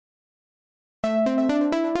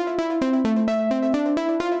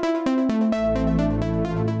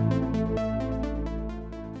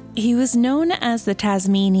He was known as the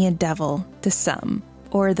Tasmanian Devil to some,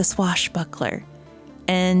 or the Swashbuckler,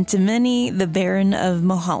 and to many, the Baron of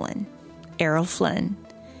Mulholland, Errol Flynn.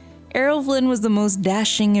 Errol Flynn was the most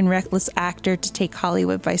dashing and reckless actor to take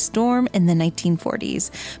Hollywood by storm in the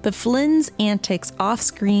 1940s, but Flynn's antics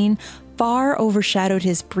off-screen far overshadowed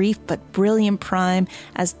his brief but brilliant prime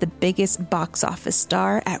as the biggest box office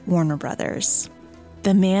star at Warner Brothers.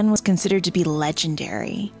 The man was considered to be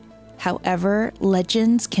legendary. However,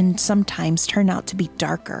 legends can sometimes turn out to be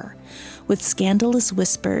darker, with scandalous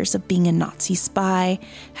whispers of being a Nazi spy,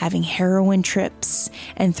 having heroin trips,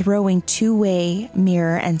 and throwing two-way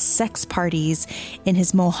mirror and sex parties in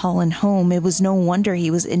his Mulholland home. It was no wonder he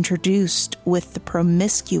was introduced with the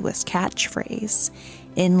promiscuous catchphrase,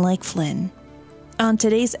 "In like Flynn." On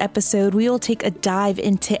today's episode, we will take a dive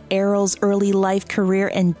into Errol's early life, career,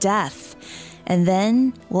 and death. And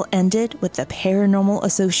then we'll end it with the Paranormal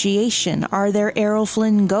Association. Are there Errol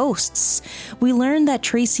Flynn ghosts? We learned that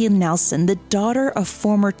Tracy Nelson, the daughter of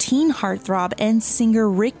former teen heartthrob and singer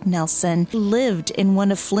Rick Nelson, lived in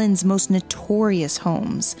one of Flynn's most notorious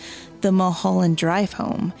homes, the Mulholland Drive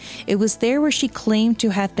home. It was there where she claimed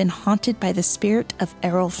to have been haunted by the spirit of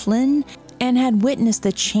Errol Flynn and had witnessed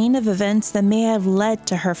the chain of events that may have led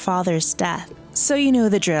to her father's death. So you know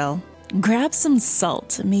the drill. Grab some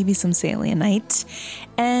salt, maybe some Sailionite,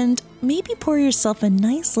 and maybe pour yourself a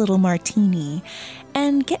nice little martini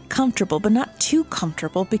and get comfortable, but not too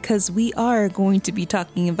comfortable, because we are going to be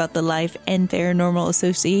talking about the life and paranormal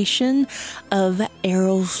association of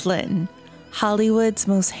Errol Flynn, Hollywood's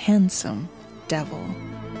most handsome devil.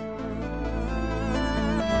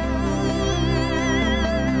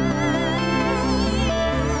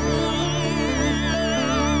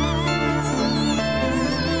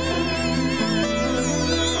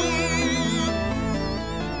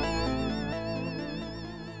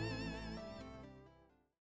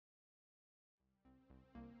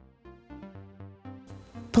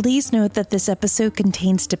 Please note that this episode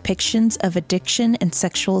contains depictions of addiction and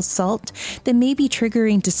sexual assault that may be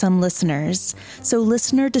triggering to some listeners, so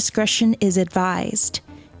listener discretion is advised.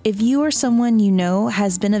 If you or someone you know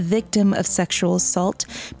has been a victim of sexual assault,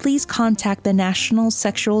 please contact the National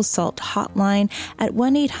Sexual Assault Hotline at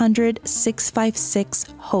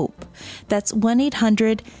 1-800-656-HOPE. That's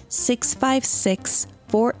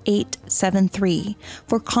 1-800-656-4873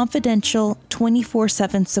 for confidential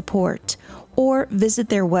 24/7 support. Or visit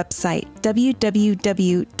their website,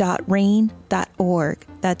 www.rainn.org.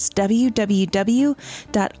 That's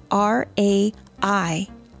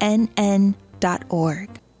www.rainn.org.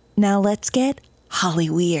 Now let's get Holly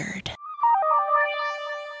Weird.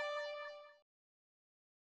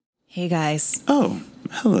 Hey guys. Oh,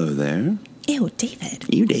 hello there. Ew, David.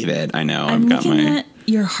 You, David. I know. I'm got looking my. at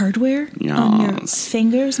your hardware on your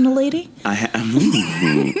fingers, milady. I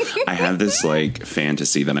have this like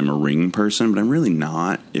fantasy that I'm a ring person, but I'm really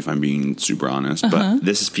not, if I'm being super honest. But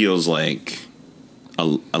this feels like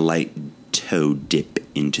a light toe dip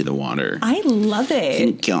into the water. I love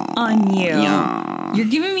it on you. Yeah. You're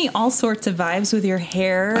giving me all sorts of vibes with your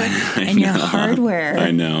hair and your hardware. I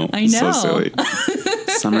know. So silly.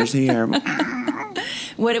 Summer's here.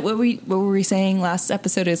 What were we saying last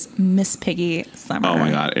episode is Miss Piggy Summer. Oh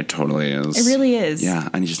my God, it totally is. It really is. Yeah,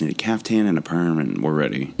 I just need a caftan and a perm and we're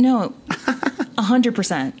ready. No,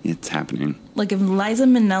 100%. It's happening. Like if Liza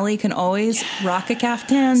Minnelli can always rock a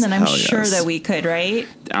caftan, then I'm sure that we could, right?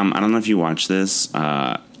 I don't know if you watch this.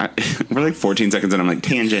 We're like 14 seconds and I'm like,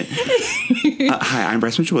 tangent. Hi, I'm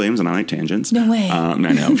Bryce Mitchell-Williams and I like tangents. No way. I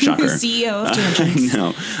know, shocker. CEO of tangents. I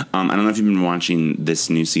know. I don't know if you've been watching this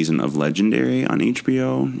new season of Legendary on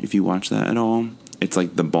HBO, if you watch that at all. It's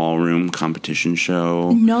like the ballroom competition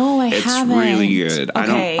show. No, I haven't. It's really good.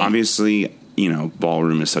 Okay. Obviously, you know,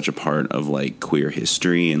 ballroom is such a part of like queer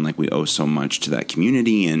history and like we owe so much to that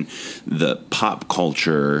community, and the pop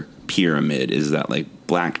culture pyramid is that like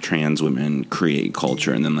black trans women create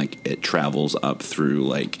culture and then like it travels up through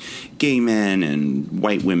like gay men and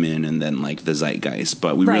white women and then like the zeitgeist,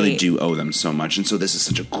 but we really do owe them so much. And so this is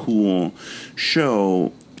such a cool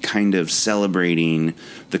show kind of celebrating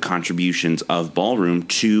the contributions of ballroom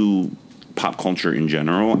to pop culture in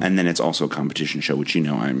general, and then it's also a competition show, which you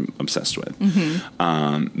know I'm obsessed with.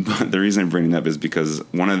 But the reason I'm bringing it up is because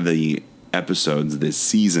one of the episodes this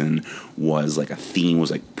season was like a theme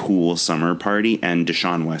was like pool summer party, and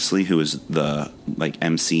Deshaun Wesley, who is the like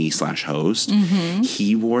MC/host,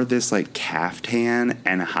 he wore this like caftan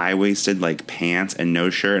and high-waisted like pants and no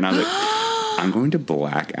shirt, and I was like I'm going to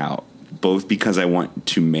black out both because I want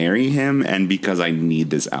to marry him and because I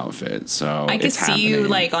need this outfit. So I could see you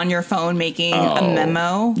like on your phone making a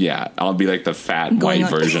memo. Yeah, I'll be like the fat white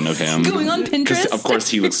version of him. Going on Pinterest. Of course,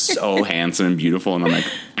 he looks so handsome and beautiful, and I'm like,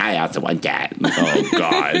 I also want that. Oh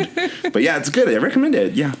God! But yeah, it's good. I recommend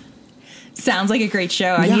it. Yeah. Sounds like a great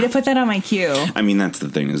show. I need to put that on my queue. I mean, that's the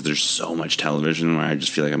thing is there's so much television where I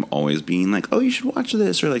just feel like I'm always being like, oh, you should watch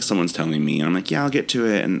this, or like someone's telling me, and I'm like, yeah, I'll get to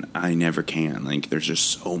it, and I never can. Like, there's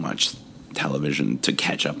just so much television to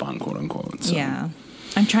catch up on, quote unquote. So. Yeah.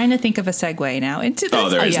 I'm trying to think of a segue now into this. Oh,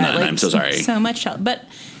 there is none. Like, I'm so sorry. So much. But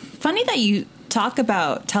funny that you talk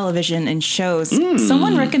about television and shows.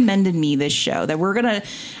 Someone recommended me this show that we're going to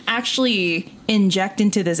actually inject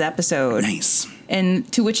into this episode. Nice. And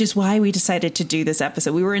to which is why we decided to do this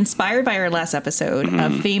episode. We were inspired by our last episode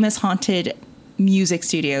of famous haunted music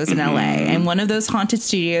studios in LA. And one of those haunted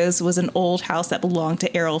studios was an old house that belonged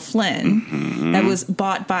to Errol Flynn that was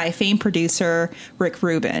bought by famed producer Rick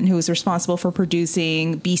Rubin, who was responsible for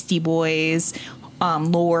producing Beastie Boys,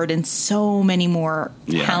 Lorde, and so many more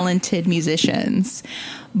talented musicians.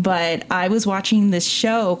 But I was watching this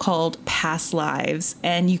show called Past Lives,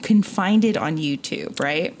 and you can find it on YouTube,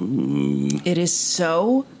 right? Ooh. It is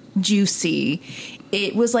so juicy.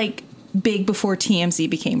 It was like big before TMZ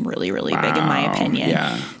became really, really big, in my opinion.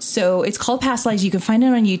 Yeah. So it's called Past Lives. You can find it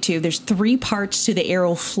on YouTube. There's 3 parts to the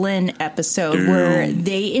Errol Flynn episode where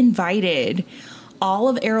they invited all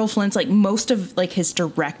of Errol Flynn's, like most of like his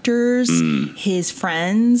directors, his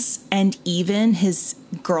friends, and even his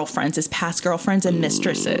girlfriends, his past girlfriends and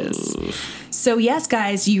mistresses. So yes,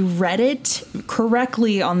 guys, you read it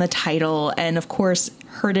correctly on the title and of course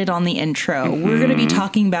heard it on the intro. We're going to be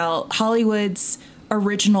talking about Hollywood's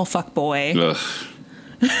original fuckboy.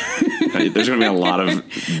 There's going to be a lot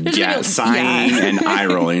of sighing and eye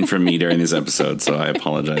rolling from me during this episode, so I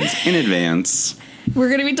apologize in advance. We're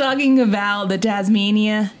going to be talking about the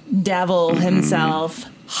Tasmania Devil himself,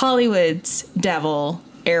 Hollywood's devil,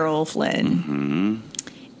 Errol Flynn,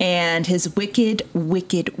 and his wicked,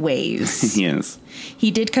 wicked ways. Yes.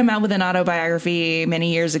 He did come out with an autobiography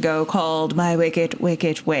many years ago called My Wicked,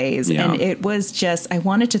 Wicked Ways. Yeah. And it was just, I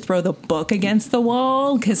wanted to throw the book against the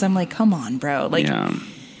wall because I'm like, come on, bro. Like,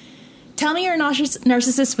 tell me you're a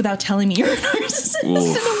narcissist without telling me you're a narcissist in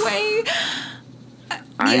a way.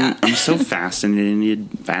 I'm so fascinated,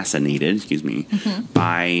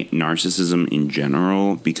 by narcissism in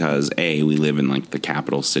general because A, we live in like the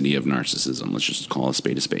capital city of narcissism. Let's just call a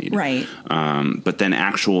spade a spade. Right. But then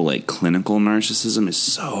actual like clinical narcissism is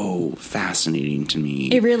so fascinating to me.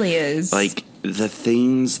 It really is. Like the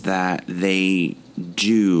things that they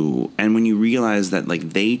do, and when you realize that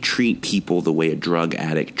like they treat people the way a drug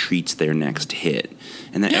addict treats their next hit,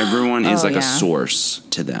 and that everyone is like a source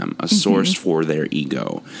to them, a source for their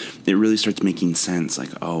ego, it really starts making sense.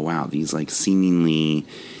 Like, oh wow, these like seemingly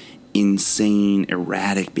insane,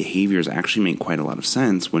 erratic behaviors actually make quite a lot of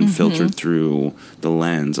sense when filtered through the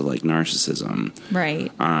lens of like narcissism. Right.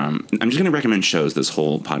 I'm just going to recommend shows this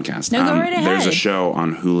whole podcast. No, go right ahead. There's a show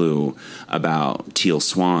on Hulu about Teal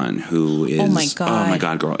Swan, who is, oh my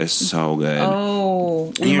God, girl, is so good.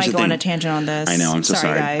 Oh, we might go on a tangent on this. I know, I'm so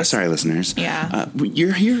sorry. Guys. Sorry, listeners. Yeah.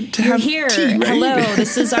 You're here to have tea, right? Hello,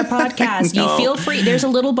 this is our podcast. You feel free. There's a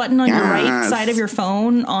little button on your right side of your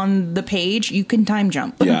phone on the page. You can time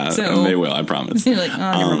jump. Yeah. So they will, I promise. You're like,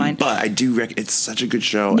 oh, never mind. But I do it's such a good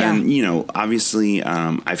show. Yeah. And, you know, obviously,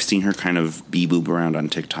 I've seen her kind of boob around on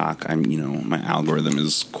TikTok. My algorithm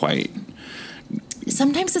is quite...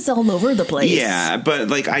 Sometimes it's all over the place. Yeah, but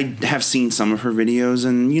like I have seen some of her videos,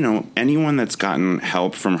 and you know, anyone that's gotten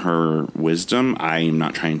help from her wisdom, I'm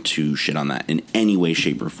not trying to shit on that in any way,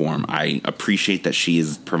 shape, or form. I appreciate that she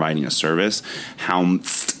is providing a service.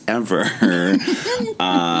 However,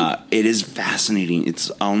 it is fascinating.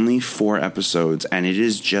 It's only 4 episodes, and it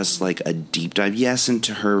is just like a deep dive, yes,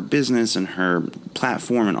 into her business and her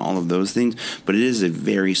platform and all of those things, but it is a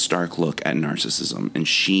very stark look at narcissism, and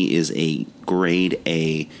she is a grade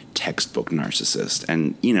A textbook narcissist.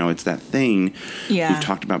 And you know, it's that thing we've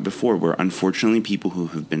talked about before, where unfortunately people who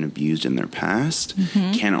have been abused in their past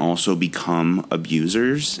can also become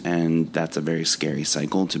abusers, and that's a very scary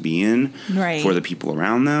cycle to be in for the people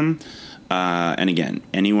around them. And again,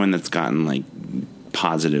 anyone that's gotten like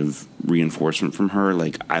positive reinforcement from her,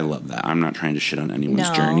 like I love that. I'm not trying to shit on anyone's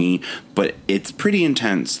journey, but it's pretty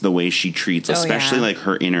intense the way she treats especially like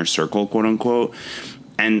her inner circle, quote unquote.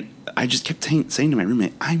 And I just kept saying to my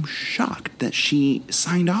roommate, I'm shocked that she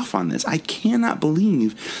signed off on this. I cannot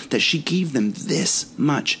believe that she gave them this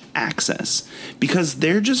much access, because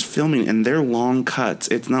they're just filming and they're long cuts.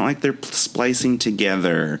 It's not like they're splicing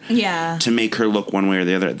together to make her look one way or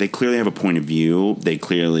the other. They clearly have a point of view. They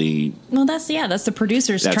clearly... Well, that's the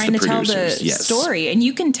producers trying to tell the story. And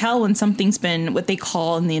you can tell when something's been what they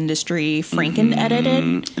call in the industry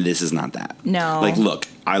Franken-edited. This is not that. No. Like, look,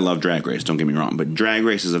 I love Drag Race, don't get me wrong, but Drag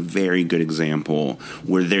Race is a very good example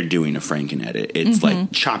where they're doing a Franken-edit. It's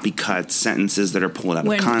like choppy cuts, sentences that are pulled out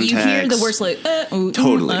of context. When you hear the words like,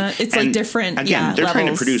 totally. It's like different, again, they're levels.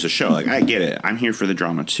 trying to produce a show. Like, I get it. I'm here for the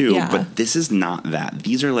drama too, but this is not that.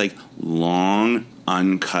 These are like long,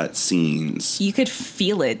 uncut scenes. You could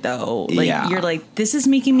feel it though. Like, you're like, this is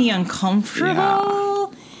making me uncomfortable. Yeah.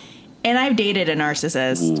 And I've dated a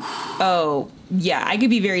narcissist. Oof. Oh, yeah. I could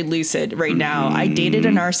be very lucid right now. I dated a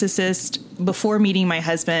narcissist before meeting my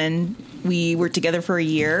husband. We were together for a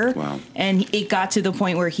year. Wow. And it got to the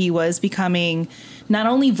point where he was becoming not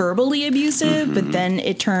only verbally abusive, but then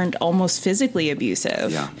it turned almost physically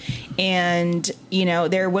abusive. Yeah. And, you know,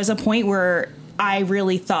 there was a point where I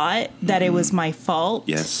really thought that it was my fault.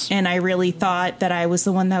 Yes. And I really thought that I was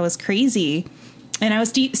the one that was crazy. And I was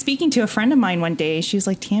speaking to a friend of mine one day. She was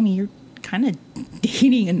like, Tammy, you're kind of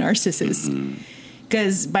dating a narcissist.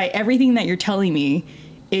 Because by everything that you're telling me,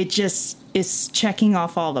 it just is checking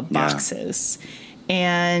off all the boxes. Yeah.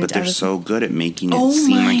 And but they're so good at making it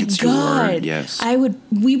seem like it's your word. Yes.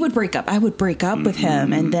 We would break up. I would break up with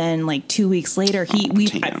him. And then like 2 weeks later,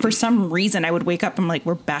 for some reason, I would wake up and I'm like,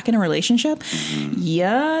 we're back in a relationship.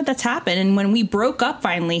 Yeah, that's happened. And when we broke up,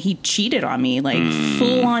 finally, he cheated on me, like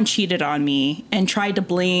full on cheated on me, and tried to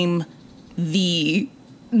blame the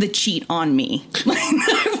cheat on me.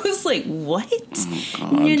 I was like, what?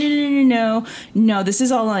 No, this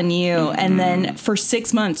is all on you. And then for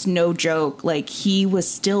 6 months, no joke, like he was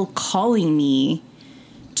still calling me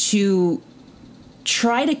to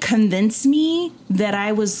try to convince me that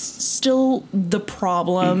I was still the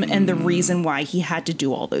problem and the reason why he had to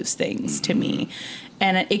do all those things to me.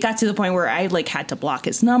 And it got to the point where I like had to block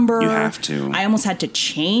his number. You have to. I almost had to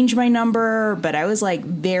change my number, but I was like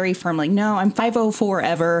very firm, like, no, I'm 504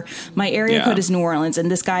 ever. My area code is New Orleans, and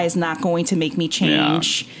this guy is not going to make me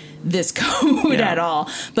change this code at all.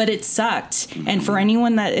 But it sucked. And for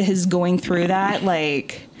anyone that is going through that,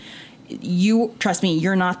 like, you trust me,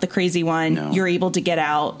 you're not the crazy one. No. You're able to get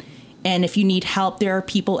out. And if you need help, there are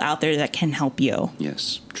people out there that can help you.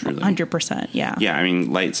 Yes, truly. 100%, yeah. Yeah, I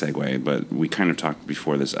mean, light segue, but we kind of talked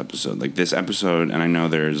before this episode. Like, this episode, and I know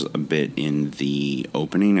there's a bit in the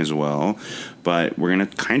opening as well, but we're going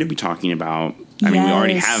to kind of be talking about, I mean, we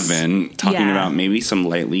already have been talking about maybe some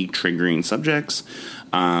lightly triggering subjects.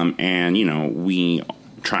 And, you know, we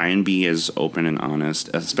try and be as open and honest,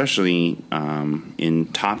 especially in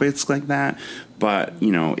topics like that. But,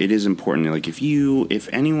 you know, it is important. Like, if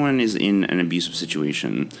anyone is in an abusive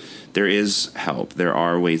situation, there is help. There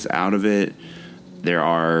are ways out of it. There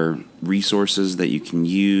are resources that you can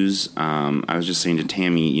use. I was just saying to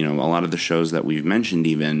Tammy, you know, a lot of the shows that we've mentioned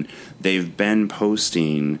even, they've been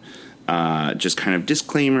posting just kind of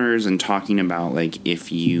disclaimers and talking about, like,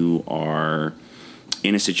 if you are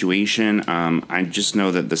in a situation. I just know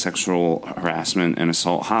that the sexual harassment and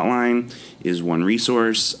assault hotline is one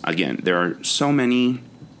resource. Again, there are so many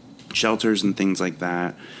shelters and things like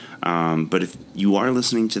that. But if you are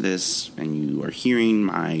listening to this and you are hearing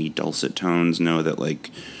my dulcet tones, know that, like,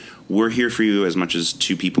 we're here for you as much as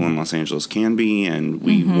two people in Los Angeles can be, and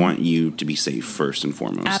we want you to be safe first and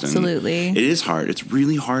foremost. Absolutely. And it is hard. It's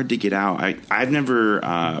really hard to get out. I've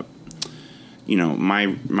never... you know,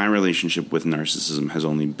 my relationship with narcissism has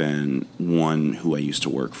only been one who I used to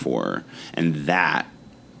work for, and that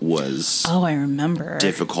was I remember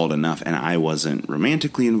difficult enough, and I wasn't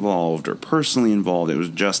romantically involved or personally involved. It was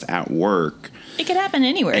just at work. It could happen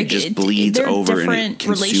anywhere. It just bleeds over and it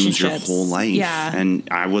consumes your whole life. Yeah. And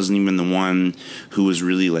I wasn't even the one who was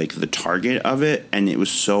really like the target of it. And it was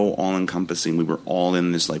so all encompassing. We were all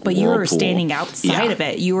in this like whirlpool. You were standing outside of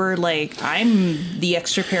it. You were like, I'm the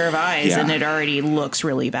extra pair of eyes, and it already looks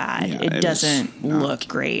really bad. It doesn't look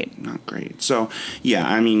great. Not great. So, yeah,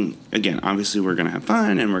 I mean, again, obviously we're going to have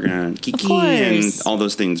fun and we're going to kiki and all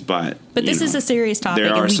those things. But this is a serious topic.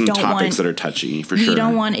 There are and some topics that are touchy, for sure. We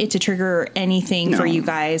don't want it to trigger anything for you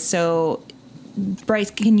guys. So, Bryce,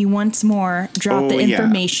 can you once more drop the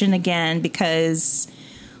information again? Because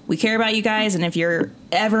we care about you guys. And if you're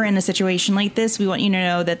ever in a situation like this, we want you to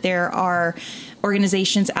know that there are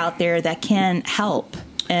organizations out there that can help.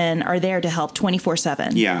 and are there to help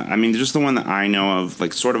 24/7. Yeah, I mean, just the one that I know of,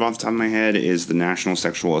 like sort of off the top of my head, is the National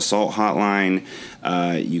Sexual Assault Hotline.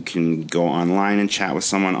 You can go online and chat with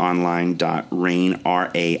someone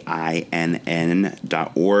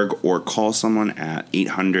online.rainn.org or call someone at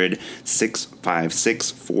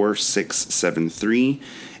 800-656-4673.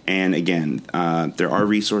 And again, there are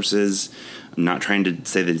resources. I'm not trying to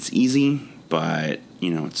say that it's easy, but,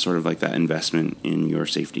 it's sort of like that investment in your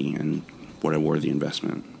safety, and what a worthy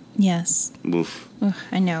investment. Yes. Oof. Ugh,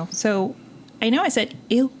 I know. So, I know I said,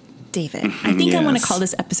 ew, David. I think I want to call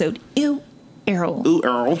this episode, Ew, Errol. Ooh,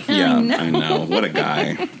 Errol. Yeah, I know. What a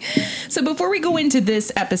guy. So before we go into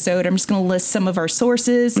this episode, I'm just going to list some of our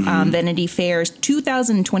sources. Vanity Fair's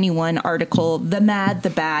 2021 article, The Mad, the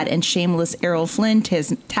Bad, and Shameless Errol Flynn,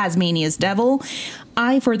 Tasmania's Devil.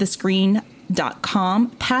 EyeForTheScreen.com,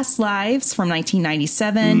 Past Lives from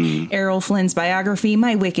 1997, Errol Flynn's biography,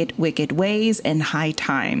 My Wicked, Wicked Ways, and High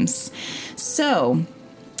Times. So,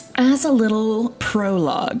 as a little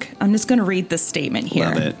prologue, I'm just going to read this statement here.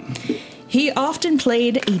 Love it. He often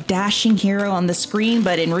played a dashing hero on the screen,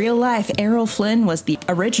 but in real life, Errol Flynn was the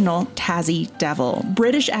original Tassie Devil.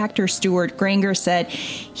 British actor Stuart Granger said,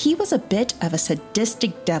 he was a bit of a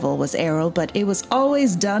sadistic devil, was Errol, but it was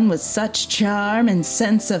always done with such charm and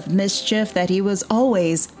sense of mischief that he was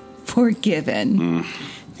always forgiven.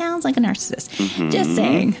 Sounds like a narcissist. Just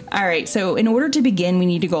saying. All right, so in order to begin, we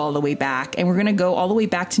need to go all the way back. And we're going to go all the way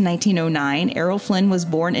back to 1909. Errol Flynn was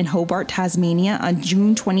born in Hobart, Tasmania on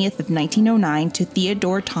June 20th of 1909 to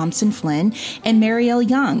Theodore Thompson Flynn and Marielle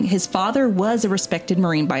Young. His father was a respected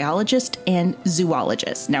marine biologist and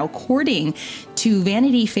zoologist. Now, according to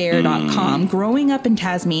VanityFair.com, growing up in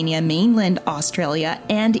Tasmania, mainland Australia,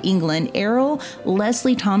 and England, Errol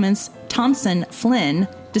Leslie Thompson Flynn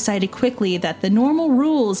decided quickly that the normal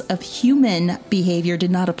rules of human behavior did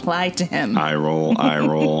not apply to him. I roll. And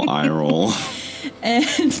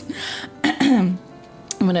I'm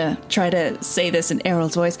going to try to say this in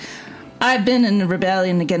Errol's voice. I've been in a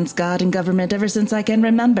rebellion against God and government ever since I can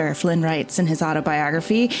remember, Flynn writes in his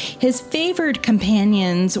autobiography. His favored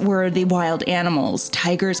companions were the wild animals,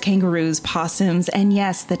 tigers, kangaroos, possums, and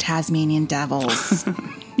yes, the Tasmanian devils.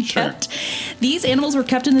 Sure. These animals were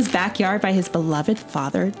kept in his backyard by his beloved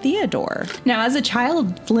father, Theodore. Now, as a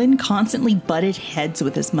child, Flynn constantly butted heads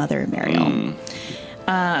with his mother, Marielle.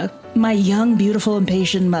 My young, beautiful,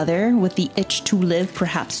 impatient mother, with the itch to live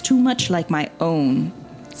perhaps too much like my own,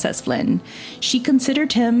 says Flynn. She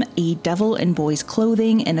considered him a devil in boy's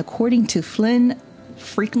clothing, and according to Flynn,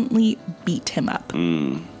 frequently beat him up.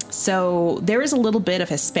 So there is a little bit of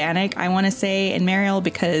Hispanic, I want to say, in Marielle,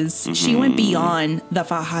 because she went beyond the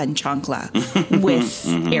faja and chancla with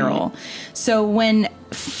Errol. So when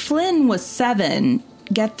Flynn was 7,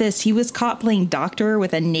 get this, he was caught playing doctor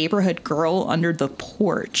with a neighborhood girl under the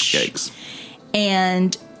porch. Yikes.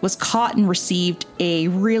 And was caught and received a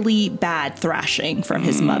really bad thrashing from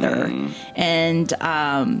his mother. And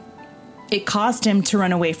it caused him to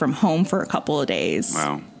run away from home for a couple of days.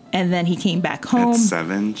 Wow. And then he came back home. At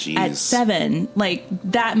 7? Jeez. At 7. Like,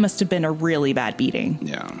 that must have been a really bad beating.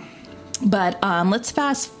 Yeah. But let's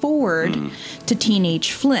fast forward to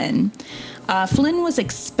teenage Flynn. Flynn was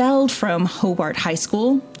expelled from Hobart High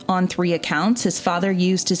School on 3 accounts. His father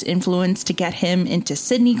used his influence to get him into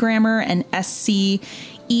Sydney Grammar and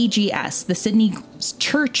SCEGS, the Sydney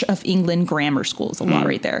Church of England Grammar School. Is a lot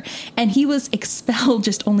right there. And he was expelled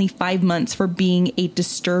just only 5 months for being a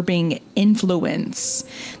disturbing influence.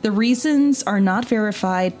 The reasons are not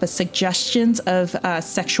verified, but suggestions of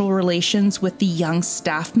sexual relations with the young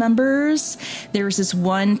staff members. There's this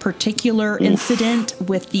one particular incident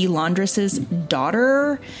with the laundress's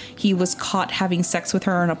daughter. He was caught having sex with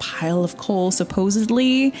her on a pile of coal,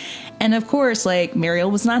 supposedly. And of course, like,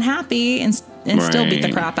 Marielle was not happy and still beat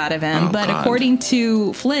the crap out of him. But according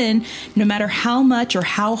to Flynn, no matter how much or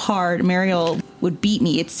how hard Marielle would beat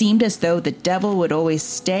me, it seemed as though the devil would always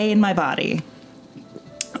stay in my body.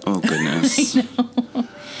 Oh, goodness.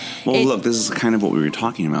 Well, look, this is kind of what we were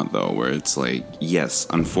talking about, though, where it's like, yes,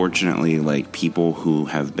 unfortunately, like, people who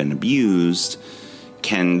have been abused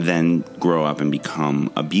can then grow up and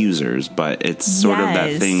become abusers. But it's sort of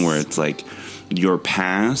that thing where it's like, your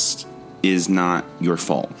past is not your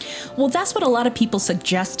fault. Well, that's what a lot of people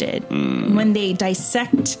suggested when they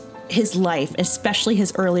dissect his life, especially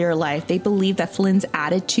his earlier life. They believe that Flynn's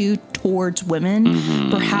attitude towards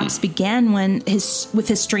women perhaps began with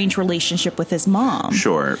his strange relationship with his mom.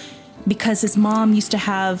 Sure. Because his mom used to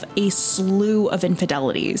have a slew of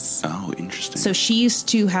infidelities. Oh, interesting. So she used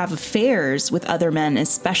to have affairs with other men,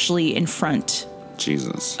 especially in front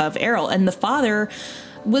Jesus. of Errol. And the father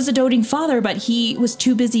was a doting father, but he was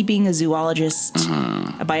too busy being a zoologist,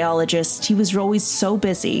 a biologist. He was always so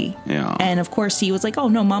busy. Yeah. And of course he was like, oh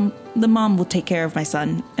no, the mom will take care of my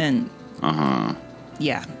son. And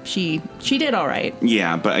yeah, she did all right.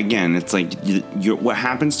 Yeah, but again, it's like what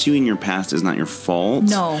happens to you in your past is not your fault.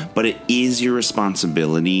 No. But it is your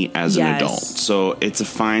responsibility as an adult. So it's a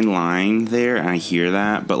fine line there, and I hear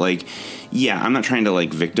that. But like, yeah, I'm not trying to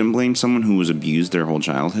like victim blame someone who was abused their whole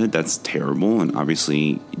childhood. That's terrible, and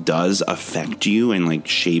obviously does affect you and like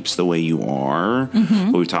shapes the way you are.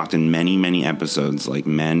 But we've talked in many, many episodes, like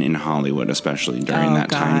men in Hollywood, especially during that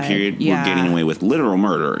time period, were getting away with literal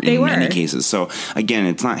murder in many cases. So again,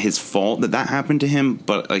 it's not his fault that happened to him,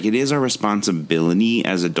 but like it is our responsibility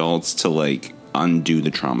as adults to like undo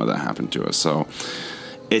the trauma that happened to us. So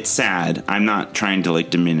it's sad. I'm not trying to like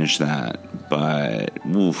diminish that, but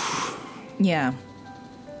woof. Yeah.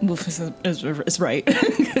 Wolf is right.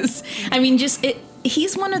 Because, I mean,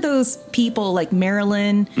 he's one of those people like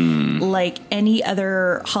Marilyn, like any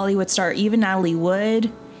other Hollywood star, even Natalie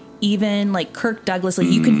Wood, even like Kirk Douglas. Like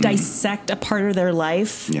you could dissect a part of their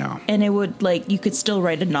life. Yeah. And it would like, you could still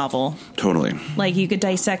write a novel. Totally. Like you could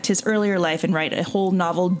dissect his earlier life and write a whole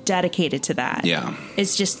novel dedicated to that. Yeah.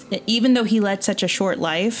 It's just, even though he led such a short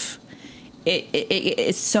life,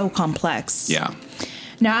 it's so complex. Yeah.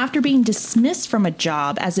 Now, after being dismissed from a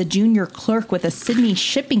job as a junior clerk with a Sydney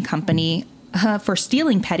shipping company for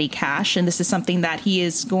stealing petty cash, and this is something that he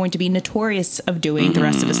is going to be notorious of doing the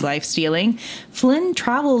rest of his life, stealing, Flynn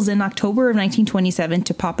travels in October of 1927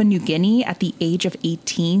 to Papua New Guinea at the age of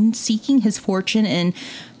 18, seeking his fortune in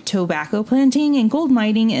tobacco planting and gold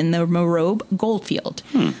mining in the Morobe goldfield.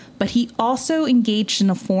 But he also engaged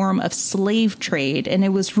in a form of slave trade, and it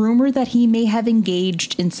was rumored that he may have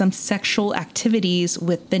engaged in some sexual activities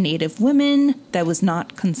with the native women that was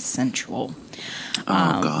not consensual.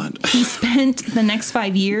 God. He spent the next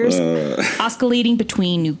 5 years oscillating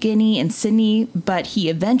between New Guinea and Sydney, but he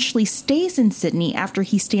eventually stays in Sydney after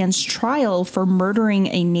he stands trial for murdering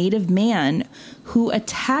a native man who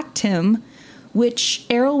attacked him, which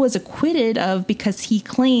Errol was acquitted of because he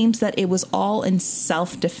claims that it was all in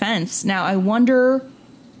self-defense. Now, I wonder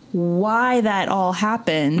why that all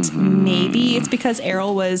happened. Maybe it's because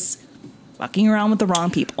Errol was fucking around with the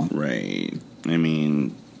wrong people. Right. I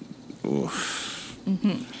mean, oof.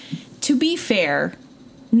 To be fair,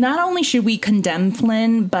 not only should we condemn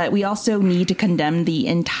Flynn, but we also need to condemn the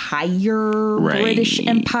entire British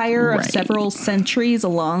Empire of several centuries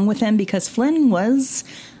along with him, because Flynn was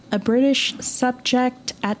a British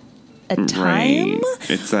subject at a time.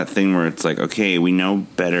 It's that thing where it's like, okay, we know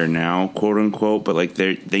better now, quote unquote, but like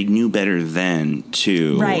they knew better then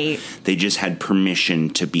too. Right. They just had permission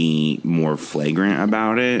to be more flagrant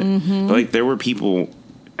about it. But like there were people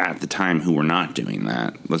at the time who were not doing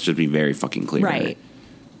that. Let's just be very fucking clear. Right.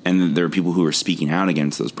 And there were people who were speaking out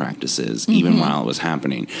against those practices even while it was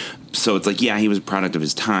happening. So it's like, yeah, he was a product of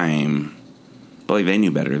his time. But like they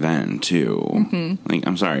knew better then too. Like,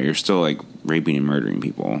 I'm sorry, you're still like raping and murdering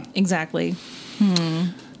people. Exactly.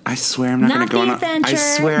 I swear I'm not going to go on I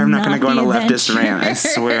swear I'm not going to go on a leftist rant. I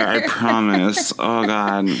swear, I promise. Oh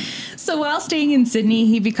God. So while staying in Sydney,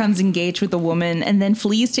 he becomes engaged with a woman and then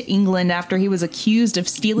flees to England after he was accused of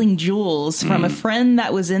stealing jewels from a friend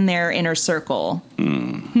that was in their inner circle.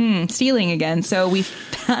 Stealing again. So we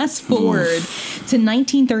fast forward to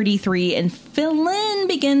 1933 and Flynn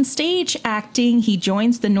begins stage acting. He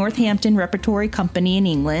joins the Northampton Repertory Company in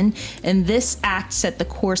England, and this act set the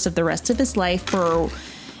course of the rest of his life. For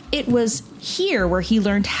it was here where he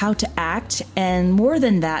learned how to act, and more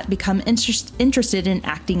than that, become interested in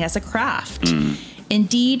acting as a craft.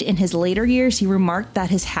 Indeed, in his later years, he remarked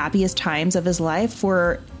that his happiest times of his life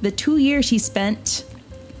were the 2 years he spent,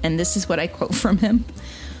 and this is what I quote from him,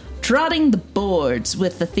 trotting the boards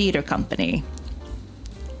with the theater company.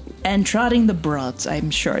 And trotting the broads,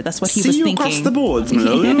 I'm sure. That's what he was thinking. See you across the boards,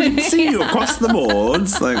 Malone. See you across the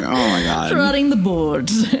boards. Like, oh my God. Trotting the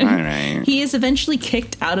boards. All right. He is eventually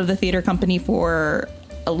kicked out of the theater company for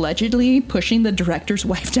allegedly pushing the director's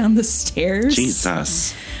wife down the stairs.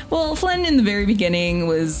 Jesus. Well, Flynn in the very beginning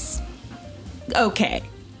was okay.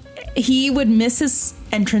 He would miss his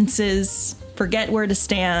entrances, forget where to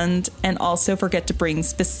stand, and also forget to bring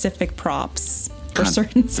specific props for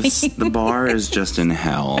certain scenes. The bar is just in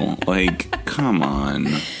hell. Like, come on.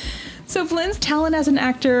 So Flynn's talent as an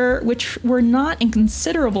actor, which were not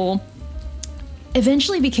inconsiderable,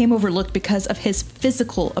 eventually became overlooked because of his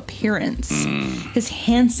physical appearance. His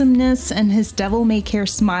handsomeness and his devil-may-care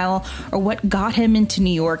smile are what got him into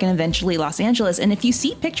New York and eventually Los Angeles. And if you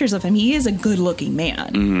see pictures of him, he is a good-looking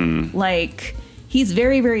man. Like, He's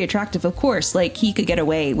very, very attractive, of course. Like, he could get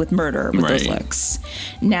away with murder with those looks.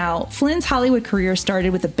 Now, Flynn's Hollywood career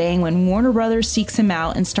started with a bang when Warner Brothers seeks him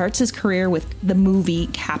out and starts his career with the movie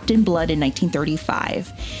Captain Blood in 1935.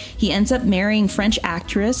 He ends up marrying French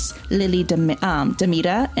actress Lily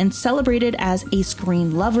Damita and celebrated as a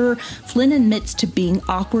screen lover. Flynn admits to being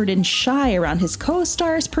awkward and shy around his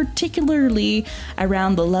co-stars, particularly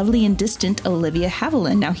around the lovely and distant Olivia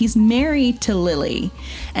Havilland. Now, he's married to Lily,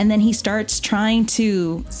 and then he starts trying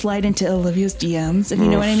to slide into Olivia's DMs, if you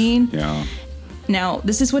know what I mean. Yeah. Now,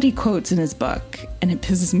 this is what he quotes in his book, and it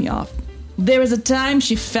pisses me off. There was a time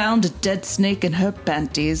she found a dead snake in her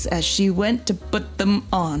panties as she went to put them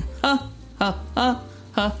on. Ha, ha, ha,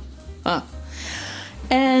 ha, ha.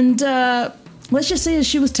 And, let's just say that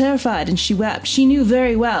she was terrified and she wept. She knew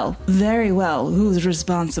very well who was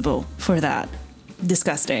responsible for that.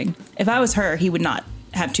 Disgusting. If I was her, he would not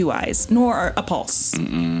have two eyes, nor a pulse.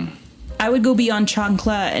 I would go beyond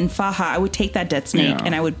Chancla and Faha. I would take that dead snake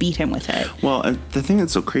and I would beat him with it. Well, the thing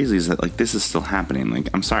that's so crazy is that, like, this is still happening. Like,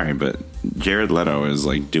 I'm sorry, but Jared Leto is,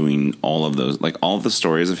 like, doing all of those, like, all the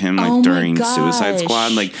stories of him, like, during Suicide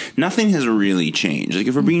Squad. Like, nothing has really changed. Like,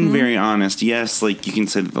 if we're being very honest, yes, like, you can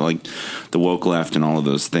say that, like, the woke left and all of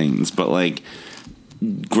those things, but, like,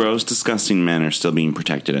 gross, disgusting men are still being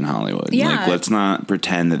protected in Hollywood. Yeah. Like, let's not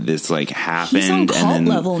pretend that this, like, happened. He's on cult and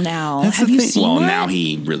then, level now. Have you seen well, that? now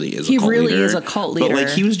he really is He a cult really leader. is a cult leader. But, like,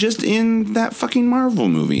 he was just in that fucking Marvel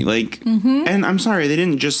movie. Like, and I'm sorry, they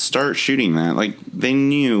didn't just start shooting that. Like, they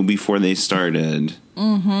knew before they started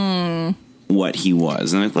what he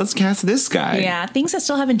was. And, like, let's cast this guy. Yeah, things that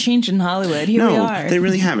still haven't changed in Hollywood. Here we are. No, they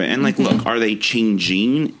really haven't. And, like, look, are they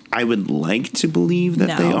changing? I would like to believe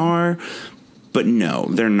that they are. But no,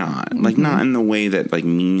 they're not. Like, not in the way that, like,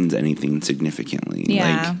 means anything significantly.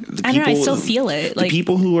 Yeah. Like, the I don't know, I still feel it. The Like,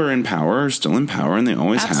 people who are in power are still in power, and they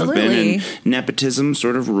always have been. And nepotism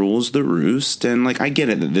sort of rules the roost. And, like, I get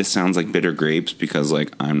it that this sounds like bitter grapes because,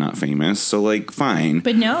 like, I'm not famous. So, like, fine.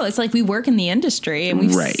 But no, it's like we work in the industry and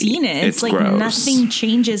we've seen it. It's like gross. Nothing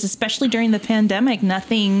changes, especially during the pandemic.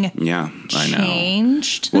 Nothing I know.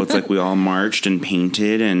 changed. Well, it's like we all marched and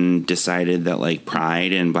painted and decided that, like,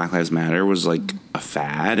 Pride and Black Lives Matter was, like, a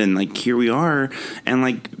fad, and, like, here we are, and,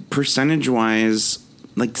 like, percentage wise,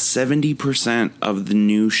 like, 70% of the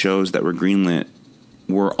new shows that were greenlit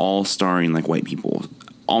were all starring, like, white people,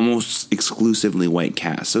 almost exclusively white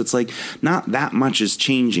cast. So it's like not that much is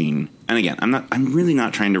changing. And again, I'm really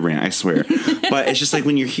not trying to rant, I swear. But it's just like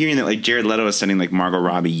when you're hearing that, like, Jared Leto is sending, like, Margot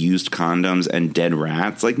Robbie used condoms and dead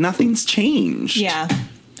rats, like, nothing's changed. Yeah.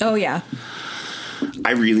 Oh yeah.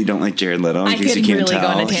 I really don't like Jared Leto. I could really go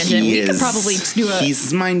on a tangent. We could probably do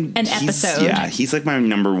an episode. Yeah, he's like my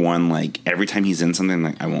number one. Like, every time he's in something,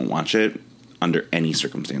 like, I won't watch it under any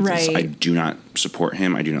circumstances. Right. I do not support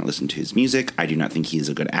him. I do not listen to his music. I do not think he's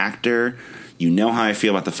a good actor. You know how I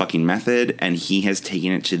feel about The Fucking Method, and he has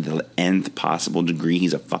taken it to the nth possible degree.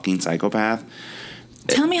 He's a fucking psychopath.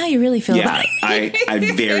 Tell me how you really feel about it. I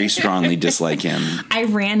very strongly dislike him. I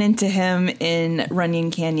ran into him in Runyon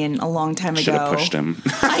Canyon a long time ago. Should have pushed him.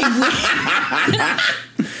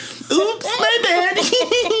 Oops, my bad.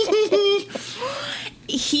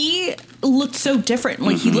 He looked so different.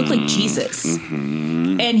 Like, he looked like Jesus.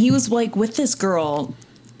 And he was, like, with this girl.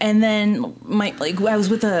 And then I was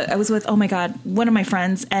with oh my God, one of my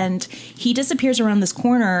friends, and he disappears around this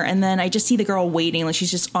corner, and then I just see the girl waiting, like she's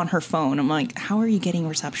just on her phone. I'm like, how are you getting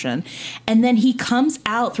reception? And then he comes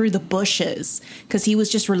out through the bushes because he was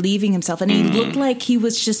just relieving himself, and he looked like he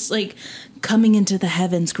was just like coming into the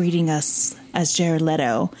heavens, greeting us as Jared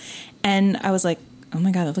Leto. And I was like, oh my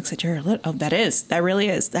God, that looks like Jared Leto. Oh, that really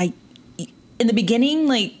is. In the beginning,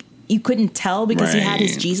 like, you couldn't tell because he had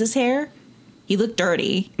his Jesus hair. He looked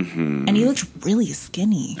dirty, and he looked really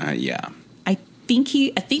skinny. Yeah. I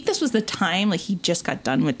think this was the time, like, he just got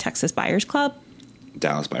done with Texas Buyers Club.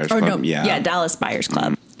 Dallas Buyers Club? Yeah, Dallas Buyers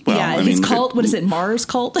Club. Well, yeah, his cult, what is it, Mars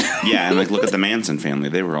cult? Yeah, and, like, look at the Manson family.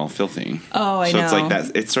 They were all filthy. Oh, I know. So it's like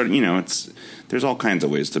that. It's sort of, there's all kinds of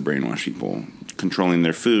ways to brainwash people. Controlling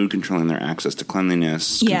their food, controlling their access to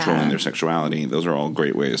cleanliness, controlling their sexuality. Those are all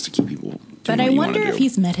great ways to keep people doing But I wonder if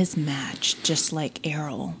he's met his match, just like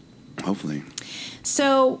Errol. Hopefully.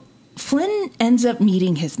 So Flynn ends up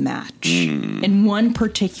meeting his match in one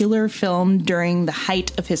particular film during the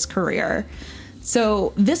height of his career.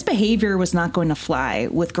 So this behavior was not going to fly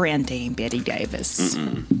with Grand Dame Betty Davis.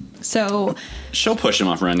 So She'll push him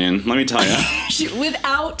off Runyon, let me tell you.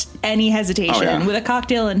 without any hesitation, with a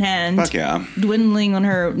cocktail in hand, Fuck yeah. dwindling on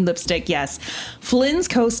her lipstick, yes. Flynn's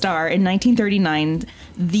co-star in 1939,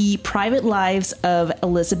 The Private Lives of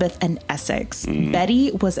Elizabeth and Essex.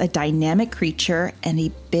 Betty was a dynamic creature and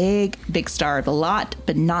a big, big star of a lot,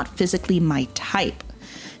 but not physically my type.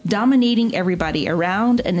 Dominating everybody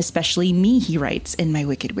around, and especially me, he writes, in my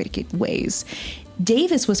wicked, wicked ways.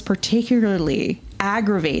 Davis was particularly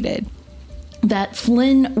aggravated that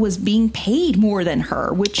Flynn was being paid more than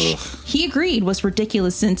her, which he agreed was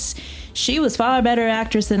ridiculous since she was far better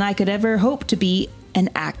actress than I could ever hope to be an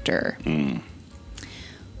actor.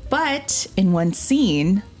 But in one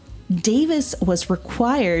scene, Davis was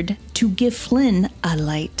required to give Flynn a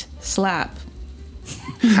light slap.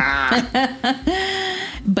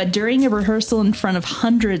 But during a rehearsal in front of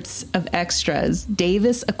hundreds of extras,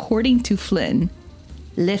 Davis, according to Flynn,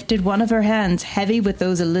 lifted one of her hands heavy with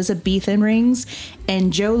those Elizabethan rings,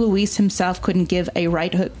 and Joe Louis himself couldn't give a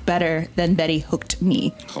right hook better than Betty hooked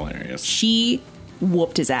me. Hilarious. She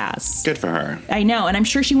whooped his ass. Good for her. I know, and I'm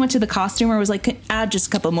sure she went to the costumer and was like, add just a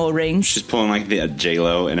couple more rings. She's pulling like the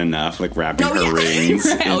J-Lo in enough, like wrapping her rings.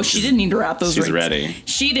 Right. Oh, she didn't need to wrap those rings. She's ready.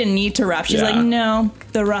 She didn't need to wrap. She's like, no,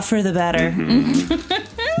 the rougher the better.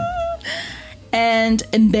 And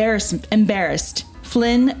embarrassed,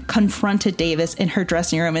 Flynn confronted Davis in her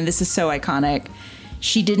dressing room, and this is so iconic.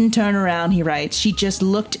 She didn't turn around, he writes. She just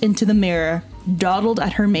looked into the mirror, dawdled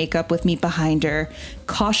at her makeup with me behind her,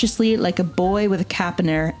 cautiously like a boy with a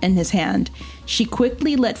capner in his hand. She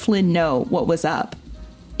quickly let Flynn know what was up.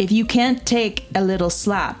 If you can't take a little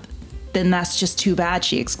slap, then that's just too bad,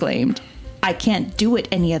 she exclaimed. I can't do it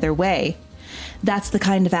any other way. That's the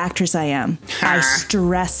kind of actress I am. I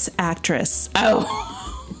stress actress.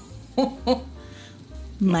 Oh.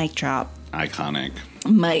 Mic drop. Iconic.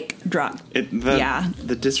 Mic drop.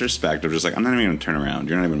 The disrespect of just like, I'm not even going to turn around.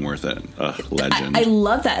 You're not even worth it. Ugh, legend. I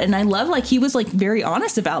love that. And I love like he was like very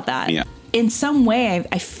honest about that. Yeah. In some way,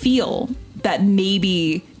 I feel that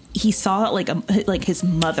maybe he saw like his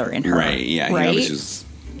mother in her. Right. Yeah. Right? He was just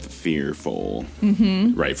fearful.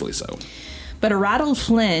 Mm-hmm. Rightfully so. But a rattled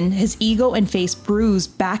Flynn, his ego and face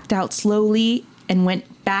bruised, backed out slowly and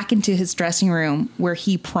went back into his dressing room where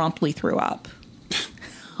he promptly threw up.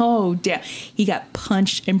 Oh, damn. He got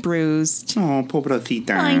punched and bruised. Oh,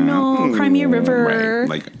 pobrecita. I know. Cry me a river. Right.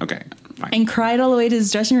 Like, okay, fine. And cried all the way to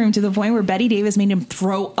his dressing room to the point where Betty Davis made him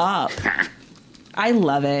throw up. I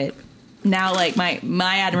love it. Now, like,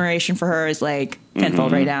 my admiration for her is, like,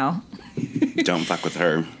 tenfold right now. Don't fuck with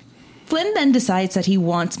her. Flynn then decides that he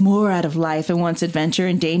wants more out of life and wants adventure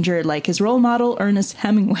and danger like his role model, Ernest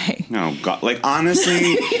Hemingway. Oh, God. Like,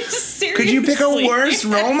 honestly, could you pick a worse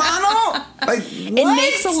role model? Like, what? It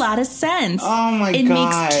makes a lot of sense. Oh, my God. It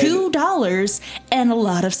makes $2 and a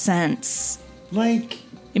lot of sense. Like...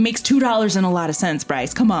 It makes $2 and a lot of sense,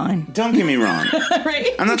 Bryce. Come on. Don't get me wrong. Right?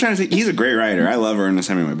 I'm not trying to say... He's a great writer. I love Ernest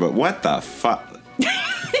Hemingway. But what the fuck?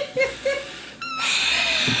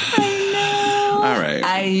 All right.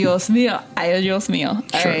 Ay, Dios mío. Ay, Dios mío.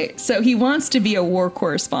 All right. So he wants to be a war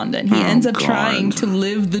correspondent. He ends up trying to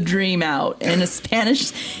live the dream out in the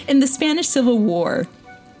Spanish Civil War.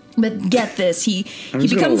 But get this, he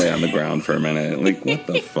becomes gonna lay on the ground for a minute. Like, what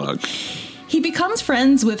the fuck? He becomes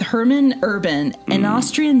friends with Hermann Urban, an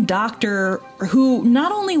Austrian doctor who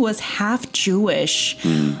not only was half Jewish,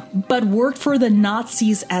 but worked for the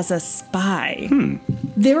Nazis as a spy.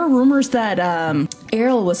 There were rumors that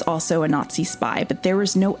Errol was also a Nazi spy, but there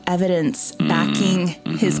was no evidence backing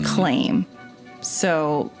his claim.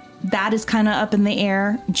 So that is kind of up in the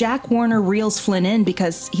air. Jack Warner reels Flynn in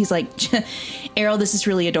because he's like, Errol, this is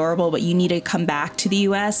really adorable, but you need to come back to the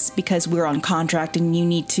U.S. because we're on contract and you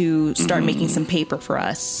need to start making some paper for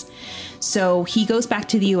us. So he goes back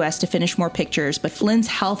to the U.S. to finish more pictures, but Flynn's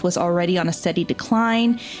health was already on a steady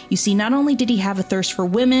decline. You see, not only did he have a thirst for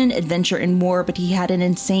women, adventure, and more, but he had an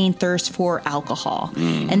insane thirst for alcohol.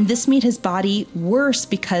 And this made his body worse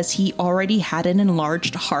because he already had an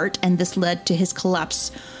enlarged heart, and this led to his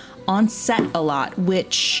collapse on set a lot,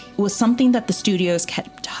 which was something that the studios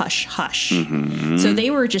kept hush-hush. So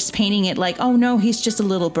they were just painting it like, oh no, he's just a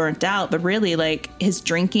little burnt out. But really, like, his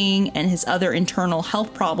drinking and his other internal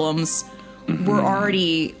health problems were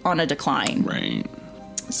already on a decline. Right.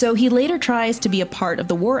 So he later tries to be a part of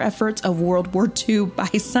the war efforts of World War II by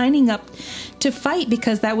signing up to fight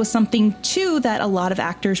because that was something, too, that a lot of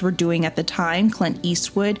actors were doing at the time. Clint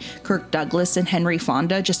Eastwood, Kirk Douglas, and Henry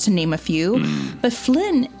Fonda, just to name a few. But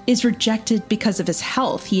Flynn is rejected because of his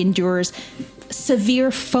health. He endures severe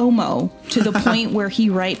FOMO to the point where he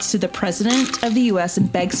writes to the president of the U.S. and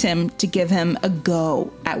begs him to give him a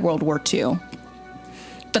go at World War II.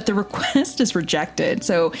 But the request is rejected.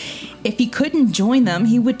 So if he couldn't join them,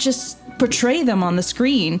 he would just portray them on the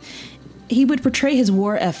screen. He would portray his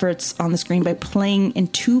war efforts on the screen by playing in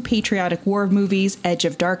 2 patriotic war movies, Edge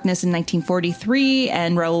of Darkness in 1943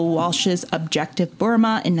 and Raoul Walsh's Objective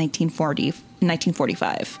Burma in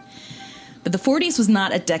 1945. But the 40s was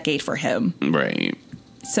not a decade for him. Right.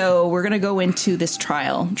 So we're going to go into this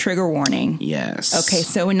trial. Trigger warning. Yes. Okay,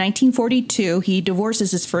 so in 1942, he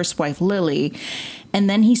divorces his first wife, Lily, and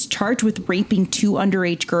then he's charged with raping 2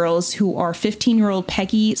 underage girls who are 15-year-old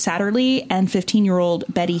Peggy Satterley and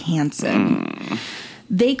 15-year-old Betty Hansen.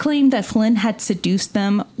 They claim that Flynn had seduced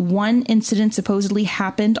them. One incident supposedly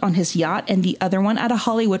happened on his yacht and the other one at a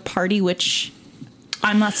Hollywood party, which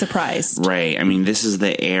I'm not surprised. Right. I mean, this is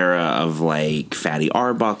the era of like Fatty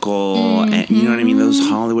Arbuckle. And, you know what I mean? Those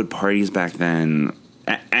Hollywood parties back then.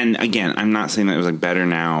 And again, I'm not saying that it was like better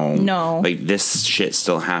now. No. Like this shit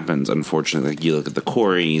still happens, unfortunately. Like you look at the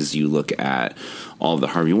Coreys, you look at all the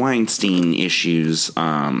Harvey Weinstein issues.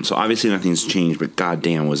 So obviously nothing's changed, but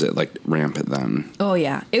goddamn was it like rampant then. Oh,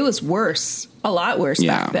 yeah. It was worse. A lot worse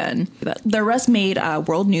back then. The arrest made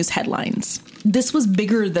world news headlines. This was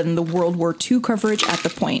bigger than the World War II coverage at the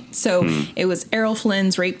point. So it was Errol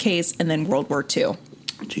Flynn's rape case and then World War II.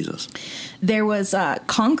 Jesus. There was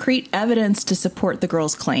concrete evidence to support the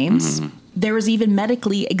girls' claims. There was even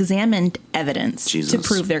medically examined evidence to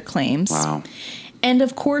prove their claims. Wow. And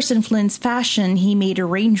of course, in Flynn's fashion, he made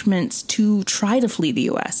arrangements to try to flee the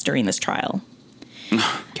U.S. during this trial.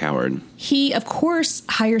 Coward. He, of course,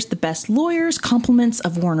 hires the best lawyers, compliments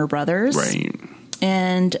of Warner Brothers. Right.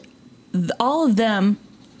 And all of them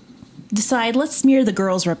decide, let's smear the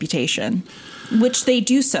girls' reputation, which they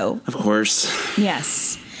do so. Of course.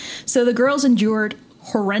 Yes. So the girls endured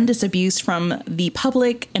horrendous abuse from the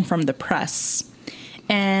public and from the press.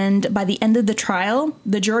 And by the end of the trial,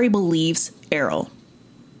 the jury believes Errol.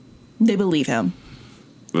 They believe him.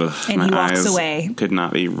 Ugh, and he walks away. Could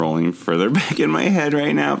not be rolling further back in my head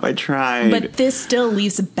right now if I tried. But this still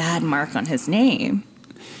leaves a bad mark on his name.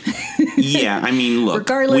 Yeah, I mean, look,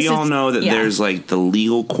 regardless, we all know that there's like the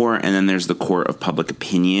legal court and then there's the court of public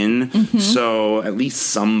opinion. So at least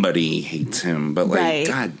somebody hates him. But like,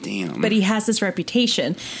 goddamn. But he has this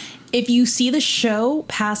reputation. If you see the show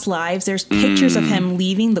Past Lives, there's pictures of him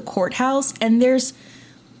leaving the courthouse, and there's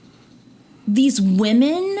these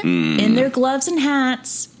women in their gloves and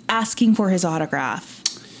hats asking for his autograph.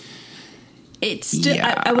 It's still,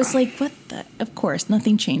 I was like, what the? Of course,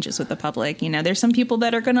 nothing changes with the public. You know, there's some people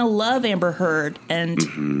that are going to love Amber Heard and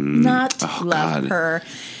not love her.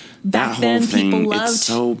 Back that then, whole thing, people loved. It's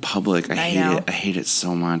so public. I hate it. I hate it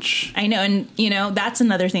so much. I know. And, you know, that's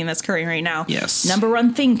another thing that's occurring right now. Yes. Number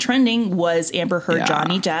one thing trending was Amber Heard,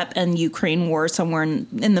 Johnny Depp, and Ukraine war somewhere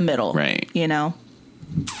in the middle. Right. You know?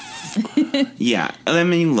 Yeah. I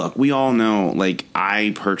mean, look, we all know, like,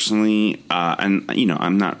 I personally, and, you know,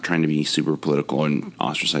 I'm not trying to be super political and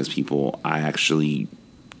ostracize people. I actually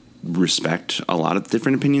respect a lot of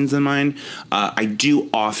different opinions than mine. I do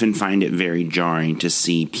often find it very jarring to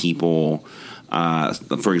see people,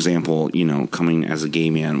 for example, you know, coming as a gay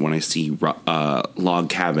man, when I see log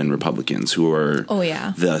cabin Republicans who are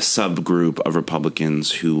the subgroup of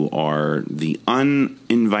Republicans who are the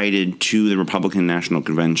uninvited to the Republican National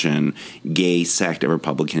Convention gay sect of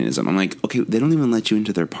Republicanism. I'm like, okay, they don't even let you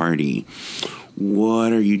into their party.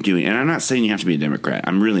 What are you doing? And I'm not saying you have to be a Democrat.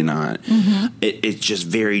 I'm really not. It's just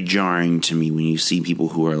very jarring to me when you see people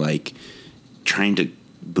who are like trying to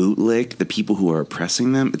bootlick the people who are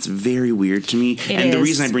oppressing them. It's very weird to me. The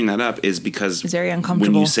reason I bring that up is because it's very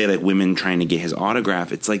uncomfortable. When you say like women trying to get his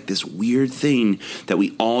autograph, it's like this weird thing that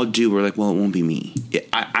we all do. We're like, well, it won't be me.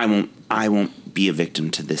 I won't be a victim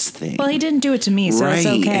to this thing. Well, he didn't do it to me, so it's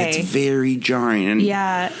okay. It's very jarring. And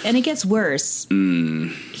and it gets worse.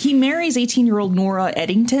 He marries 18-year-old Nora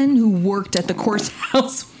Eddington, who worked at the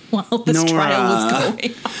courthouse while this trial was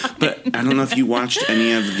going on. But I don't know if you watched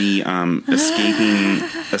any of the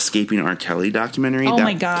Escaping R. Kelly documentary. Oh,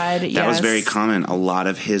 my God, That was very common. A lot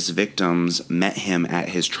of his victims met him at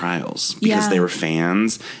his trials because they were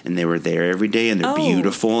fans and they were there every day and they're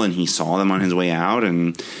beautiful, and he saw them on his way out,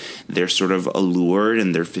 and they're sort of allured,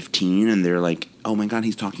 and they're 15 and they're like, oh my God,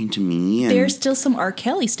 he's talking to me. And there's still some R.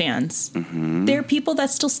 Kelly stans. There are people that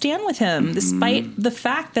still stand with him despite the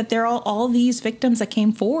fact that there are all these victims that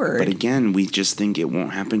came forward. But again, we just think it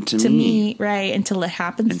won't happen to me. Right, until it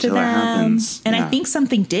happens to them. And I think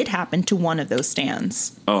something did happen to one of those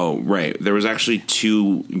stans. Oh, right. There was actually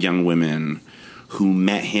 2 young women who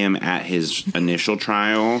met him at his initial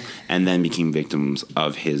trial and then became victims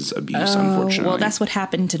of his abuse, unfortunately. Well, that's what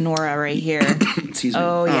happened to Nora right here. Excuse me.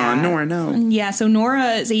 Oh, yeah. Nora, no. Yeah, so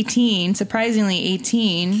Nora is 18, surprisingly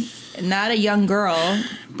 18, not a young girl.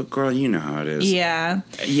 But girl, you know how it is. Yeah.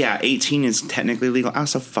 Yeah, 18 is technically legal. I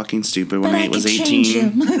was so fucking stupid when But I I was could 18. change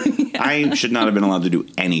him. I should not have been allowed to do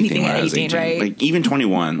anything when I was 18. Right? Like, even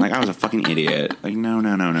 21. Like, I was a fucking idiot. Like, no.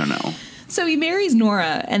 So he marries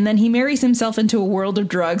Nora, and then he marries himself into a world of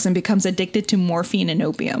drugs and becomes addicted to morphine and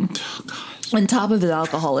opium. On top of his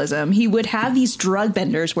alcoholism, he would have these drug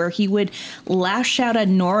benders where he would lash out at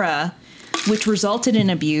Nora, which resulted in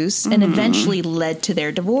abuse and eventually led to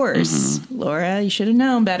their divorce. Laura, you should have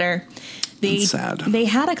known better. That's sad. They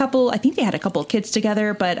had a couple, I think they had a couple of kids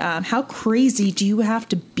together, but how crazy do you have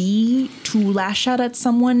to be to lash out at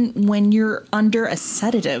someone when you're under a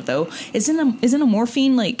sedative, though? Isn't a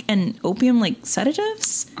morphine like and opium like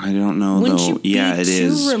sedatives? I don't know, Wouldn't though. you be it too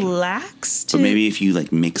is. relaxed? But maybe if you,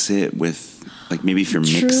 like, mix it with, like, maybe if you're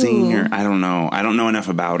mixing or, I don't know. I don't know enough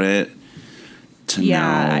about it to know.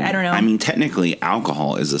 I don't know. I mean, technically,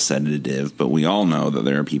 alcohol is a sedative, but we all know that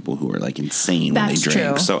there are people who are, like, insane when they drink.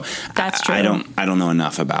 True. So That's true. I don't know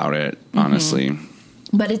enough about it, honestly.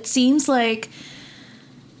 But it seems like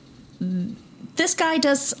this guy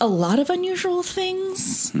does a lot of unusual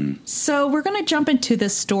things. So we're going to jump into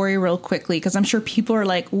this story real quickly because I'm sure people are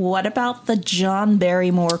like, what about the John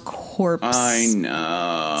Barrymore corpse I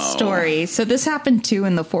know. story? So this happened too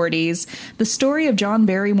in the 40s. The story of John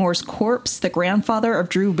Barrymore's corpse, the grandfather of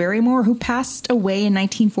Drew Barrymore, who passed away in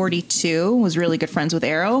 1942, was really good friends with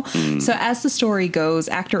Errol. So as the story goes,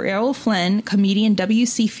 actor Errol Flynn, comedian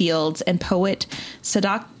W.C. Fields, and poet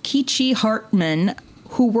Sadakichi Hartman,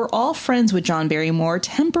 who were all friends with John Barrymore,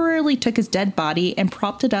 temporarily took his dead body and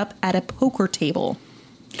propped it up at a poker table.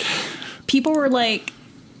 People were like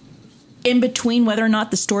in between whether or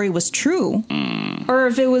not the story was true or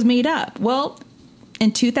if it was made up. Well,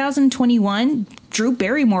 in 2021, Drew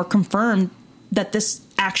Barrymore confirmed that this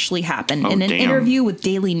actually happened in an interview with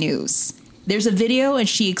Daily News. There's a video and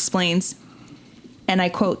she explains, and I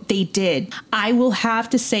quote, "They did. I will have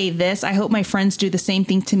to say this. I hope my friends do the same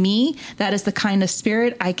thing to me. That is the kind of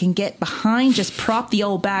spirit I can get behind. Just prop the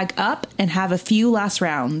old bag up and have a few last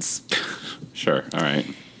rounds." Sure. All right.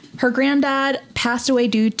 Her granddad passed away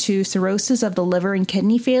due to cirrhosis of the liver and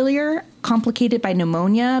kidney failure, complicated by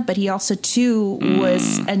pneumonia, but he also, too,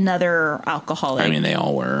 was another alcoholic. I mean, they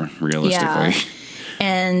all were, realistically. Yeah.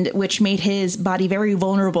 And which made his body very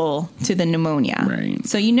vulnerable to the pneumonia. Right.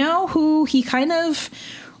 So you know who he kind of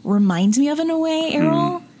reminds me of in a way,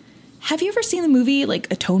 Errol? Have you ever seen the movie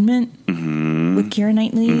like Atonement with Keira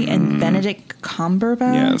Knightley and Benedict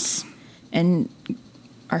Cumberbatch? Yes. And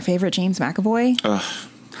our favorite James McAvoy?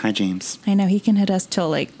 Hi, James. I know, he can hit us till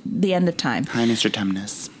like the end of time. Hi, Mr.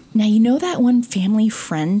 Tumnus. Now, you know that one family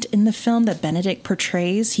friend in the film that Benedict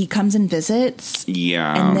portrays? He comes and visits.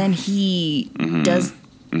 Yeah. And then he does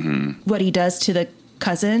what he does to the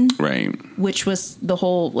cousin. Right. Which was the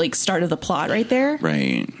whole like start of the plot right there.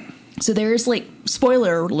 Right. So there's like,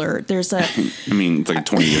 spoiler alert, there's a... I mean, it's like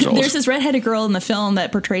 20 years old. There's this redheaded girl in the film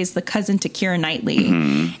that portrays the cousin to Keira Knightley.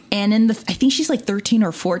 And in the, I think she's like 13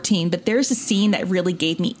 or 14, but there's a scene that really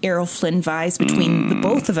gave me Errol Flynn vibes between the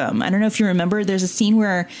both of them. I don't know if you remember, there's a scene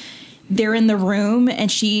where they're in the room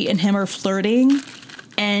and she and him are flirting.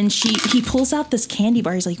 And he pulls out this candy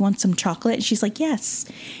bar. He's like, "You want some chocolate?" And she's like, "Yes."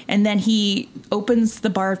 And then he opens the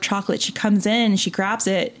bar of chocolate. She comes in, she grabs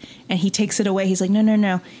it, and he takes it away. He's like,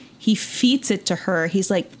 "No." He feeds it to her.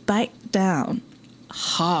 He's like, "Bite down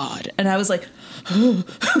hard." And I was like,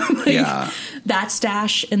 like, yeah. That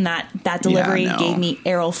stash and that delivery gave me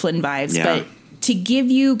Errol Flynn vibes. Yeah. But to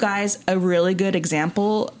give you guys a really good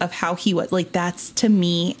example of how he was, like, that's to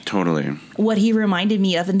me Totally. what he reminded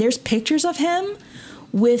me of. And there's pictures of him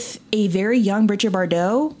with a very young Brigitte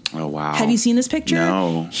Bardot. Oh, wow. Have you seen this picture?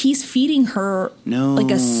 No. He's feeding her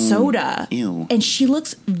like a soda. Ew. And she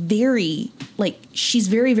looks she's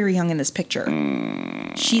very, very young in this picture.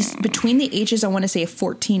 She's between the ages, I want to say, of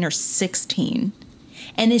 14 or 16.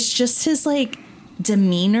 And it's just his like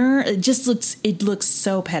demeanor. It looks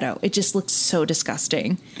so pedo. It just looks so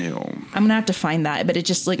disgusting. Ew. I'm gonna have to find that, but it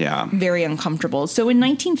just very uncomfortable. So in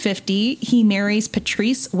 1950, he marries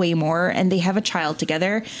Patrice Waymore, and they have a child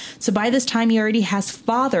together. So by this time, he already has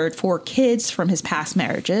fathered 4 kids from his past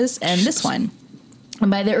marriages, and this one.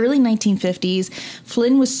 And by the early 1950s,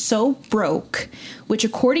 Flynn was so broke, which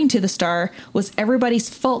according to the Star was everybody's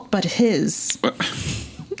fault but his.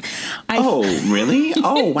 Oh, really?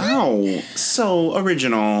 Oh, wow. So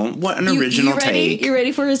original. What an original take. You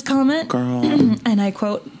ready for his comment? Girl. And I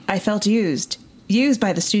quote, "I felt used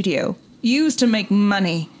by the studio, used to make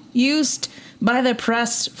money, used by the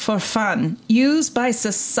press for fun, used by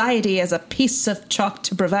society as a piece of chalk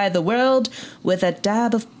to provide the world with a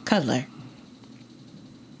dab of color.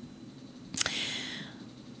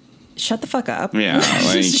 Shut the fuck up. Yeah,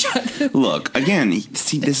 like, look, again,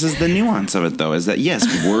 see, this is the nuance of it, though, is that,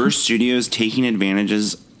 yes, were studios taking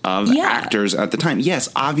advantages of actors at the time? Yes,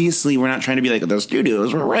 obviously, we're not trying to be like, the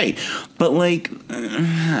studios were right. But, like,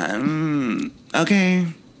 okay.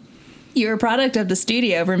 You're a product of the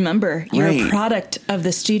studio, remember. You're a product of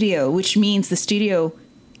the studio, which means the studio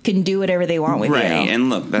can do whatever they want with you. Right, and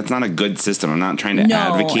look, that's not a good system. I'm not trying to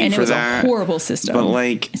advocate for that. No, and it was a horrible system. But,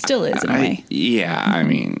 like... It still is, in a way. Yeah, I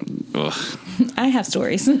mean, ugh. I have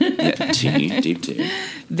stories. Deep tea.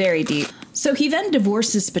 Very deep. So he then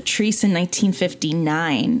divorces Patrice in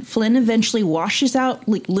 1959. Flynn eventually washes out,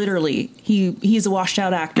 like, literally, he's a washed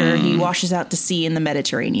out actor. He washes out to sea in the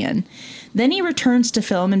Mediterranean. Then he returns to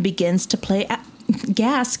film and begins to play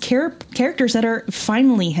characters that are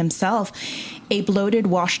finally himself. A bloated,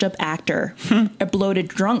 washed-up actor. A bloated,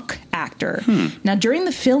 drunk actor. Now, during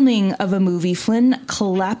the filming of a movie, Flynn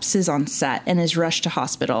collapses on set and is rushed to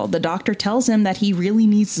hospital. The doctor tells him that he really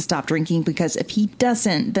needs to stop drinking because if he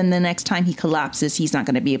doesn't, then the next time he collapses, he's not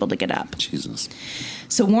going to be able to get up. Jesus.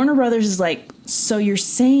 So Warner Brothers is like, so you're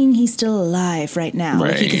saying he's still alive right now?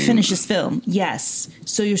 Right. Like he could finish his film? Yes.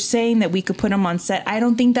 So you're saying that we could put him on set? I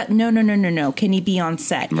don't think that... No. Can he be on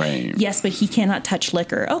set? Right. Yes, but he cannot touch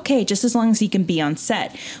liquor. Okay, just as long as he can be on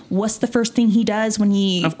set. What's the first thing he does when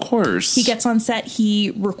he... Of course. He gets on set,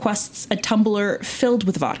 he requests a tumbler filled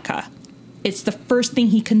with vodka. It's the first thing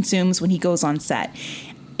he consumes when he goes on set.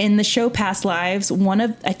 In the show Past Lives,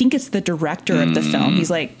 I think it's the director of the film,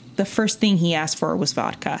 he's like, the first thing he asked for was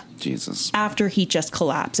vodka. Jesus. After he just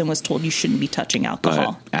collapsed and was told you shouldn't be touching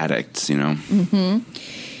alcohol. But addicts, you know. Mm-hmm.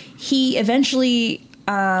 He eventually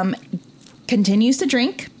continues to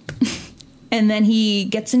drink, and then he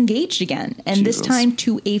gets engaged again. And this time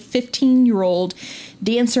to a 15-year-old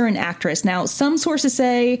dancer and actress. Now, some sources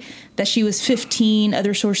say that she was 15.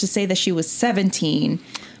 Other sources say that she was 17.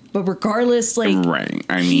 But regardless, like,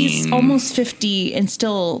 he's almost 50 and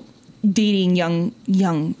still dating young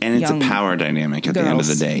and it's young a power dynamic at the end of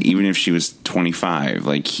the day. Even if she was 25,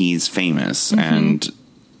 like, he's famous and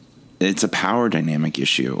it's a power dynamic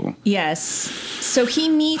issue. Yes. So he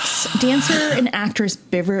meets dancer and actress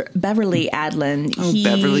Beverly Adlin. He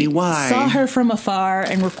Beverly, why? Saw her from afar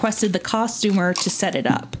and requested the costumer to set it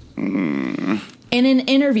up. In an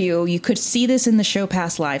interview, you could see this in the show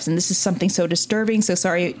Past Lives, and this is something so disturbing, so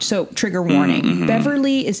sorry, so trigger warning.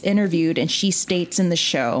 Beverly is interviewed, and she states in the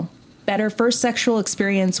show that her first sexual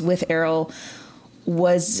experience with Errol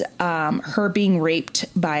was her being raped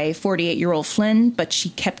by 48-year-old Flynn, but she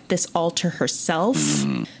kept this all to herself.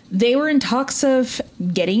 They were in talks of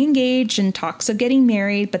getting engaged and talks of getting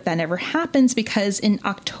married, but that never happens because in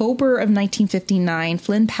October of 1959,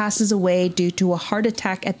 Flynn passes away due to a heart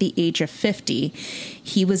attack at the age of 50.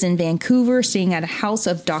 He was in Vancouver, staying at a house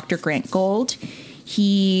of Dr. Grant Gold.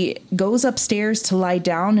 He goes upstairs to lie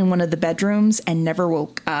down in one of the bedrooms and never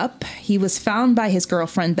woke up. He was found by his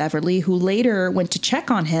girlfriend, Beverly, who later went to check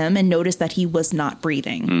on him and noticed that he was not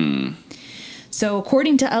breathing. So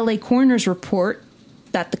according to LA Coroner's report,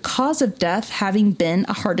 that the cause of death having been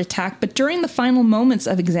a heart attack, but during the final moments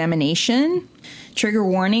of examination, trigger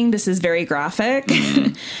warning, this is very graphic,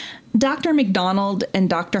 Dr. McDonald and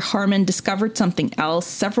Dr. Harmon discovered something else,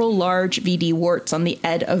 several large VD warts on the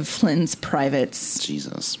Ed of Flynn's privates.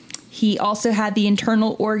 Jesus. He also had the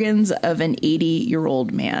internal organs of an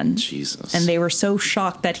 80-year-old man. Jesus. And they were so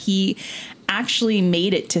shocked that he actually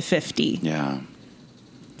made it to 50. Yeah.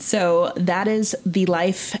 So that is the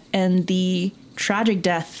life and the tragic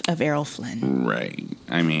death of Errol Flynn. Right.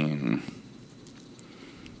 I mean,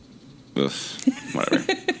 whatever.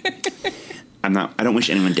 I don't wish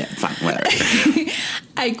anyone dead. Fine, whatever.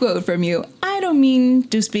 I quote from you, I don't mean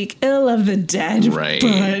to speak ill of the dead, right.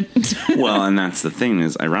 But... Well, and that's the thing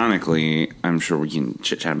is, ironically, I'm sure we can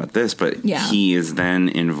chit-chat about this, but he is then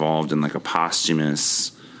involved in like a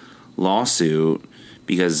posthumous lawsuit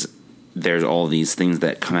because there's all these things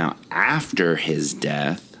that come out after his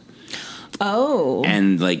death. Oh.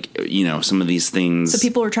 And, like, you know, some of these things... So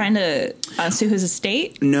people were trying to sue his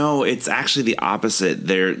estate? No, it's actually the opposite.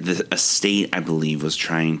 The estate, I believe, was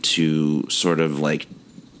trying to sort of, like,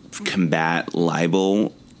 combat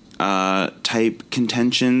libel type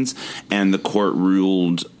contentions. And the court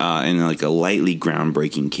ruled in, like, a lightly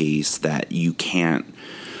groundbreaking case that you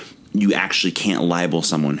actually can't libel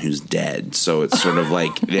someone who's dead. So it's sort of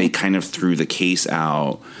like they kind of threw the case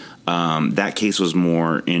out. That case was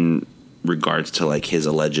more in regards to like his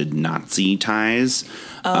alleged Nazi ties.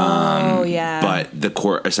 Yeah. But the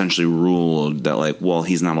court essentially ruled that like, well,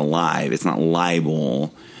 he's not alive. It's not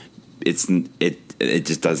libel. It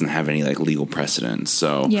just doesn't have any like legal precedence.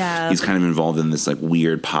 So he's kind of involved in this like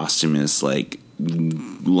weird posthumous, like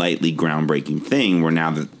lightly groundbreaking thing where now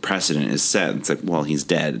the precedent is set. It's like, well, he's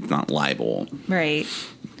dead. It's not libel. Right.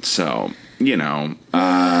 So, you know,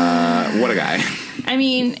 what a guy. I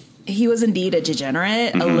mean, he was indeed a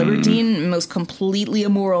degenerate, a libertine, most completely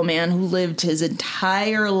immoral man who lived his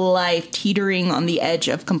entire life teetering on the edge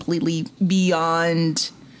of completely beyond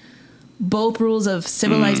both rules of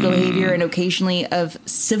civilized behavior and occasionally of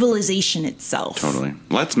civilization itself. Totally.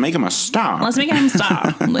 Let's make him stop.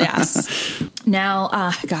 Yes.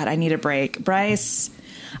 Now, God, I need a break. Bryce,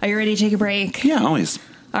 are you ready to take a break? Yeah, always.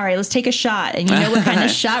 All right, let's take a shot. And you know what kind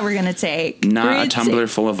of shot we're going to take? Not a tumbler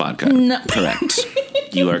full of vodka. No. Correct.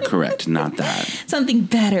 You are correct. Not that. Something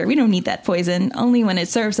better. We don't need that poison. Only when it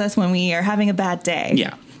serves us when we are having a bad day.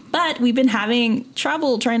 Yeah. But we've been having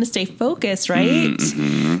trouble trying to stay focused, right?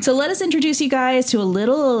 Mm-hmm. So let us introduce you guys to a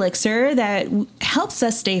little elixir that helps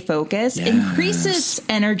us stay focused, increases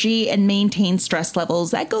energy, and maintains stress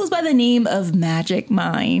levels. That goes by the name of Magic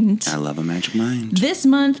Mind. I love a Magic Mind. This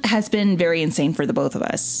month has been very insane for the both of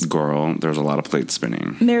us. Girl, there's a lot of plates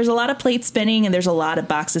spinning. There's a lot of plates spinning, and there's a lot of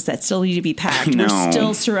boxes that still need to be packed. We're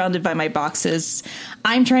still surrounded by my boxes.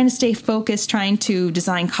 I'm trying to stay focused, trying to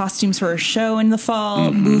design costumes for a show in the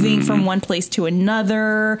fall, moving from one place to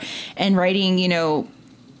another, and writing,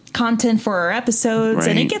 content for our episodes. Right.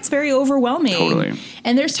 And it gets very overwhelming. Totally.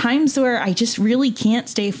 And there's times where I just really can't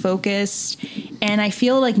stay focused. And I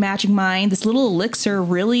feel like Magic Mind, this little elixir,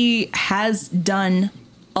 really has done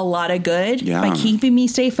a lot of good by keeping me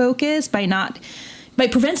stay focused, by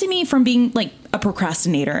preventing me from being like a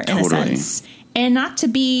procrastinator in a sense. And not to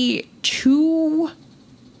be too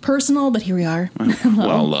personal, but here we are.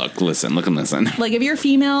 Well, look and listen. Like, if you're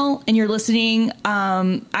female and you're listening,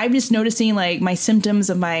 I'm just noticing like my symptoms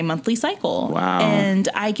of my monthly cycle. Wow. And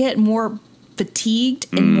I get more fatigued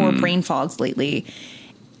and more brain fogs lately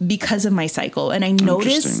because of my cycle. And I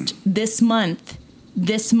noticed this month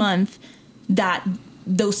that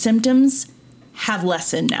those symptoms have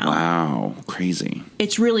lessened now. Wow. Crazy.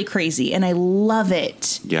 It's really crazy. And I love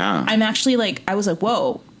it. Yeah. I'm actually I was like,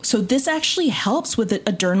 whoa. So this actually helps with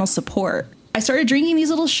adrenal support. I started drinking these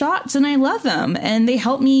little shots and I love them. And they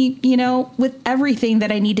help me, with everything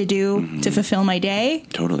that I need to do to fulfill my day.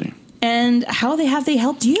 Totally. And how they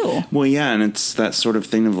helped you? Well, yeah. And it's that sort of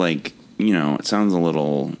thing of like, it sounds a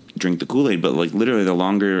little drink the Kool-Aid, but like literally the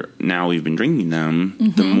longer now we've been drinking them,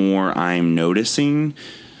 the more I'm noticing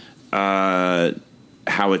how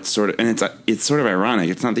it's sort of, and it's sort of ironic.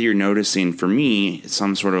 It's not that you're noticing, for me,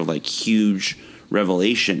 some sort of like huge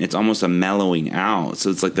revelation. It's almost a mellowing out. So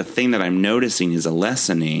it's like the thing that I'm noticing is a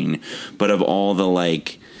lessening, but of all the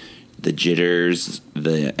like the jitters,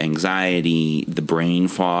 the anxiety, the brain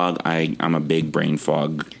fog. I'm a big brain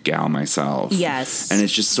fog gal myself. Yes. And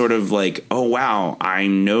it's just sort of like, oh, wow,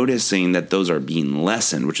 I'm noticing that those are being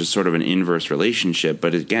lessened, which is sort of an inverse relationship.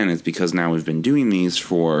 But again, it's because now we've been doing these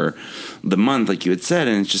for the month, like you had said,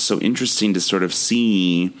 and it's just so interesting to sort of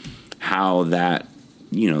see how that,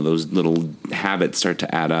 those little habits start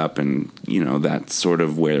to add up. And, that's sort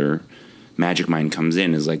of where Magic Mind comes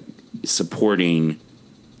in, is like supporting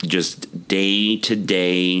just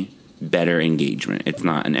day-to-day better engagement. It's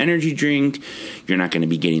not an energy drink. You're not going to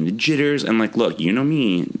be getting the jitters. And like, look, you know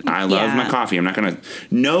me. I love my coffee. I'm not going to...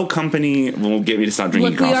 No company will get me to stop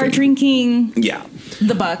drinking coffee. We are drinking... Yeah.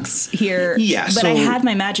 The Bucks here. Yeah. But I had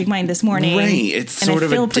my Magic Mind this morning. Right. It's sort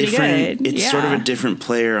of a different... It's sort of a different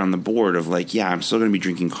player on the board of like, yeah, I'm still going to be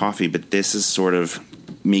drinking coffee, but this is sort of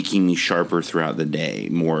making me sharper throughout the day,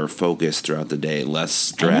 more focused throughout the day, less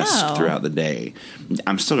stressed throughout the day.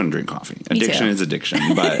 I'm still going to drink coffee. Addiction is addiction,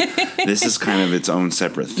 but this is kind of its own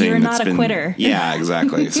separate thing. You're not a quitter. Yeah,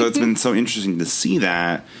 exactly. So it's been so interesting to see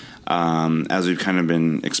that as we've kind of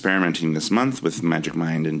been experimenting this month with Magic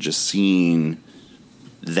Mind and just seeing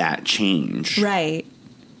that change. Right.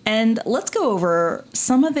 And let's go over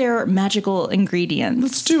some of their magical ingredients.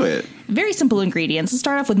 Let's do it. Very simple ingredients. Let's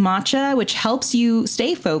start off with matcha, which helps you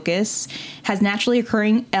stay focused, has naturally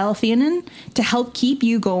occurring L-theanine to help keep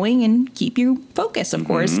you going and keep you focused, of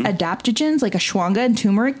course. Adaptogens like ashwagandha and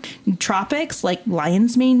turmeric, nootropics like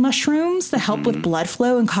lion's mane mushrooms that help with blood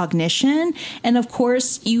flow and cognition. And of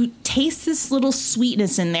course, you taste this little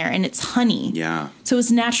sweetness in there, and it's honey. Yeah. So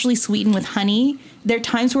it's naturally sweetened with honey. There are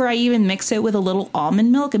times where I even mix it with a little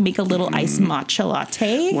almond milk and make a little iced matcha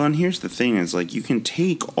latte. Well, and here's the thing is like you can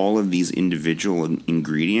take all of these these individual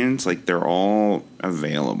ingredients, like they're all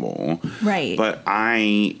available. Right. But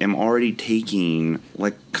I am already taking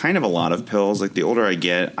like kind of a lot of pills. Like the older I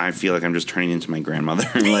get, I feel like I'm just turning into my grandmother.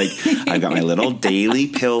 Like I've got my little daily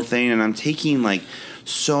pill thing, and I'm taking like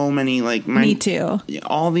so many, like Me too.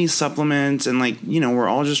 all these supplements, and like, you know, we're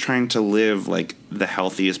all just trying to live like the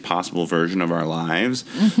healthiest possible version of our lives.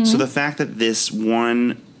 So the fact that this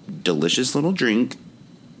one delicious little drink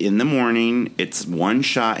in the morning, it's one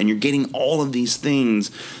shot, and you're getting all of these things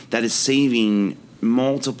that is saving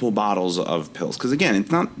multiple bottles of pills. Because again,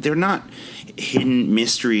 they're not hidden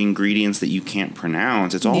mystery ingredients that you can't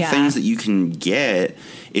pronounce. It's all things that you can get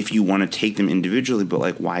if you want to take them individually. But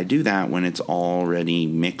like, why do that when it's already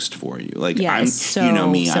mixed for you? Like, so you know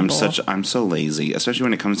me, simple. I'm so lazy, especially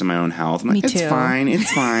when it comes to my own health. I'm like, Me too.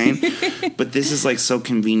 it's fine. But this is like so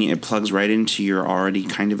convenient. It plugs right into your already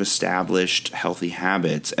kind of established healthy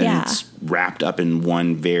habits, and it's wrapped up in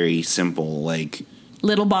one very simple, like,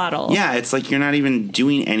 little bottle. Yeah, it's like you're not even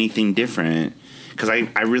doing anything different. Because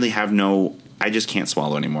I really have I just can't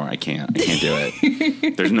swallow anymore. I can't do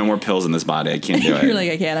it. There's no more pills in this body. I can't do it. You're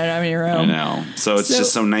like, I can't. I don't have any room. I know. So it's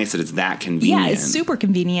just so nice that it's that convenient. Yeah, it's super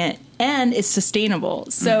convenient, and it's sustainable.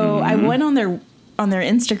 So I went on their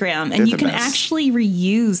Instagram, and you can actually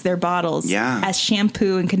reuse their bottles as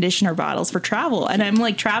shampoo and conditioner bottles for travel. And I'm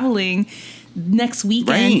like traveling next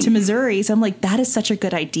weekend to Missouri, so I'm like, that is such a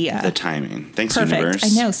good idea. The timing. Thanks, Perfect. universe. I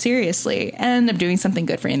know, seriously. And I'm doing something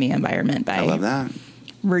good for the environment by I love that.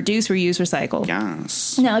 reduce, reuse, recycle.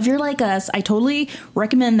 Yes. Now, if you're like us, I totally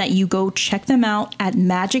recommend that you go check them out at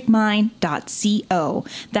magicmind.co.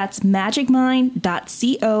 That's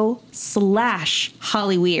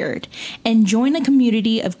magicmind.co/Hollyweird. And join a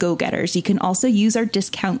community of go-getters. You can also use our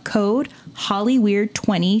discount code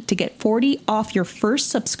Hollyweird20 to get 40 off your first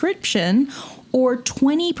subscription, or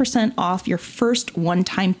 20% off your first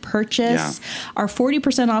one-time purchase. Our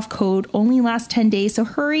 40% off code only lasts 10 days, so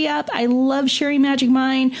hurry up. I love sharing Magic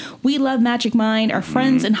Mind. We love Magic Mind. Our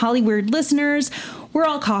friends and Hollyweird listeners, we're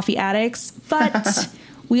all coffee addicts, but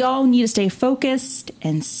we all need to stay focused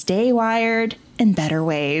and stay wired in better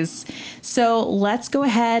ways. So let's go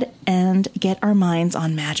ahead and get our minds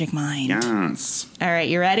on Magic Mind. Yes. All right,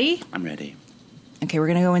 you ready? I'm ready. Okay, we're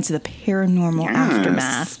going to go into the paranormal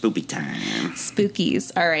aftermath. Spooky time.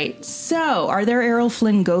 Spookies. All right. So, are there Errol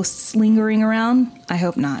Flynn ghosts lingering around? I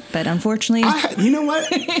hope not. But unfortunately... you know what?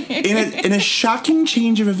 In a shocking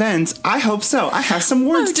change of events, I hope so. I have some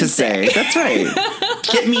words to say. That's right.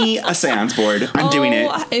 Get me a seance board. I'm doing it.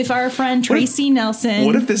 If our friend Tracy Nelson...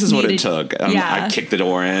 What if this is what it took? I kicked the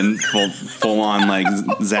door in, full on like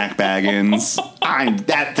Zach Baggins.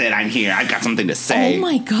 That's it. I'm here. I've got something to say. Oh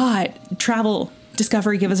my God. Travel...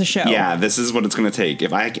 Discovery, give us a show. Yeah, this is what it's going to take.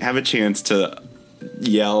 If I have a chance to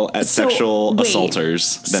yell at sexual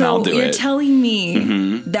assaulters, then I'll do it. So you're telling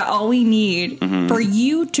me that all we need for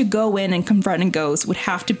you to go in and confront a ghost would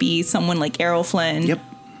have to be someone like Errol Flynn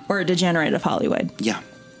or a degenerate of Hollywood? Yeah.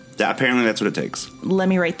 Apparently that's what it takes. Let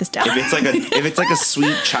me write this down. If it's like a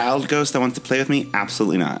sweet child ghost that wants to play with me,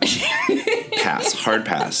 absolutely not. Pass. Hard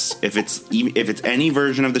pass. If it's any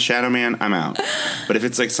version of the Shadow Man, I'm out. But if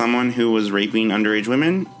it's like someone who was raping underage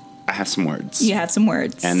women, I have some words. You have some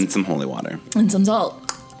words. And some holy water. And some salt.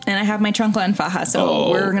 And I have my chancla and faja,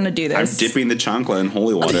 so we're going to do this. I'm dipping the chancla in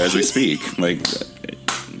holy water as we speak. Like,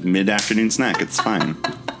 mid-afternoon snack. It's fine.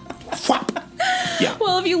 Flop. Yeah.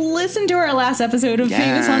 Well, if you listened to our last episode of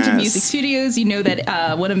Famous Haunted Music Studios, you know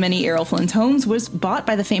that one of many Errol Flynn's homes was bought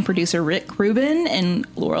by the famed producer Rick Rubin in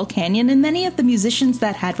Laurel Canyon, and many of the musicians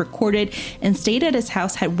that had recorded and stayed at his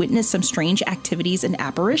house had witnessed some strange activities and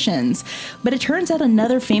apparitions. But it turns out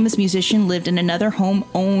another famous musician lived in another home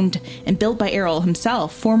owned and built by Errol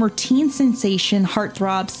himself, former teen sensation,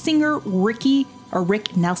 heartthrob, singer Rick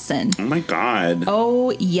Nelson. Oh my God.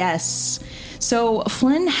 Oh, yes. So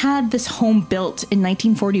Flynn had this home built in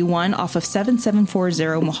 1941 off of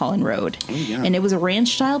 7740 Mulholland Road. Oh, yeah. And it was a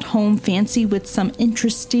ranch-styled home, fancy with some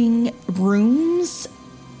interesting rooms,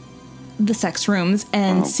 the sex rooms,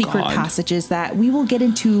 and secret passages that we will get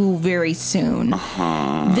into very soon.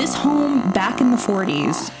 This home, back in the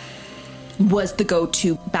 40s, was the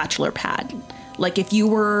go-to bachelor pad. Like, if you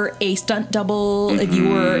were a stunt double, if you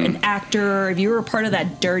were an actor, if you were a part of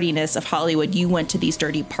that dirtiness of Hollywood, you went to these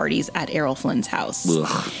dirty parties at Errol Flynn's house.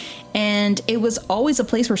 Ugh. And it was always a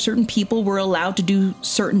place where certain people were allowed to do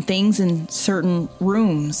certain things in certain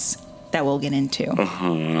rooms that we'll get into.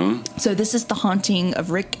 So this is the haunting of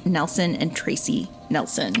Rick Nelson and Tracy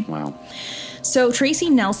Nelson. Wow. So Tracy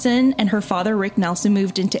Nelson and her father, Rick Nelson,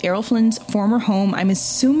 moved into Errol Flynn's former home, I'm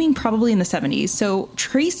assuming probably in the 70s. So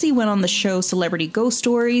Tracy went on the show Celebrity Ghost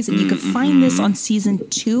Stories, and you could find this on season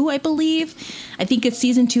 2, I believe. I think it's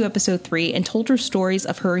season 2, episode 3, and told her stories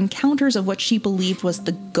of her encounters of what she believed was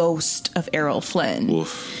the ghost of Errol Flynn.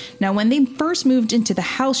 Oof. Now, when they first moved into the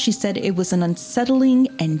house, she said it was an unsettling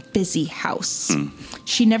and busy house.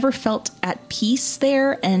 She never felt at peace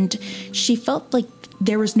there, and she felt like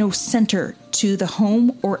there was no center to the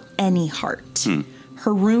home or any heart.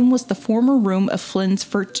 Her room was the former room of Flynn's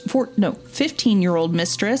 15-year-old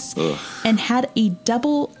mistress. Ugh. And had a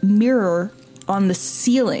double mirror on the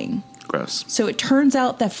ceiling. Gross. So it turns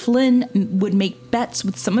out that Flynn would make bets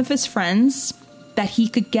with some of his friends that he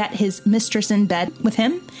could get his mistress in bed with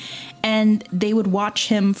him, and they would watch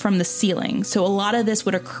him from the ceiling. So a lot of this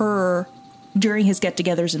would occur during his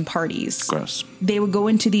get-togethers and parties. Gross. They would go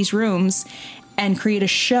into these rooms and create a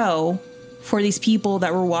show for these people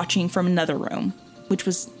that were watching from another room, which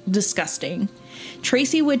was disgusting.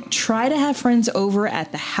 Tracy would try to have friends over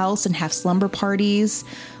at the house and have slumber parties,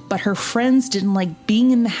 but her friends didn't like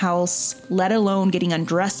being in the house, let alone getting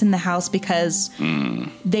undressed in the house, because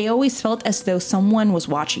they always felt as though someone was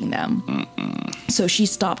watching them. So she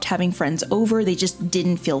stopped having friends over. They just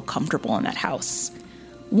didn't feel comfortable in that house.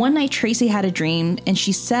 One night, Tracy had a dream, and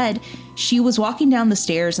she said she was walking down the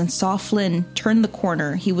stairs and saw Flynn turn the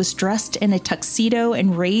corner. He was dressed in a tuxedo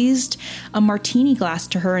and raised a martini glass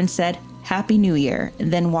to her and said, "Happy New Year,"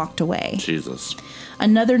 and then walked away. Jesus.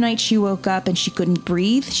 Another night, she woke up and she couldn't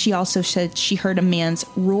breathe. She also said she heard a man's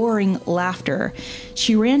roaring laughter.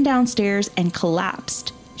 She ran downstairs and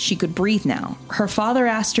collapsed. She could breathe now. Her father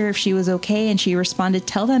asked her if she was okay, and she responded,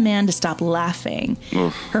 "Tell that man to stop laughing."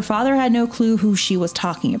 Oof. Her father had no clue who she was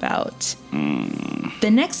talking about. The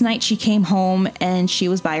next night, she came home and she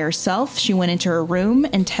was by herself. She went into her room,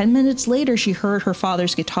 and 10 minutes later, she heard her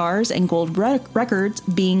father's guitars and gold records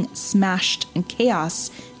being smashed in chaos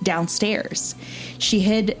downstairs. She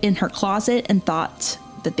hid in her closet and thought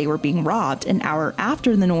that they were being robbed. An hour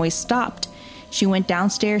after the noise stopped, she went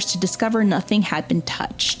downstairs to discover nothing had been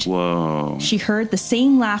touched. Whoa. She heard the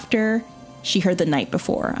same laughter she heard the night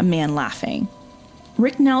before, a man laughing.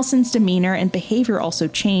 Rick Nelson's demeanor and behavior also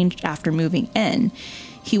changed after moving in.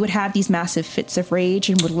 He would have these massive fits of rage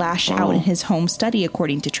and would lash out in his home study,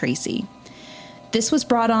 according to Tracy. This was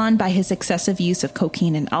brought on by his excessive use of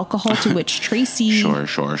cocaine and alcohol, to which Tracy... Sure.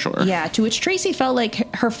 Yeah, to which Tracy felt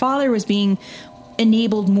like her father was being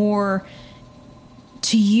enabled more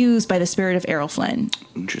to use by the spirit of Errol Flynn.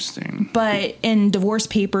 Interesting. But in divorce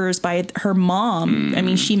papers by her mom, I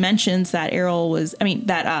mean, she mentions that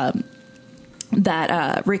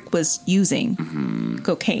Rick was using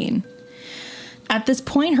cocaine. At this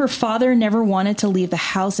point, her father never wanted to leave the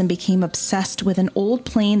house and became obsessed with an old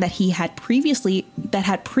plane that had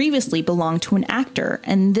previously belonged to an actor.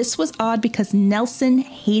 And this was odd because Nelson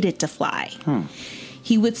hated to fly.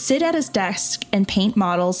 He would sit at his desk and paint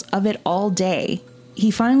models of it all day. He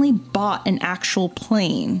finally bought an actual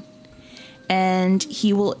plane, and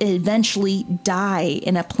he will eventually die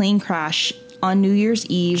in a plane crash on New Year's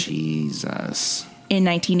Eve. Jesus. In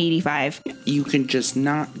 1985. You could just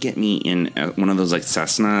not get me in one of those like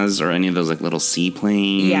Cessnas or any of those like little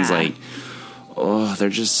seaplanes. Yeah. Like, oh, they're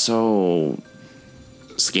just so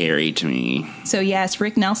scary to me. So yes,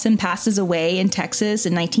 Rick Nelson passes away in Texas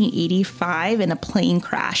in 1985 in a plane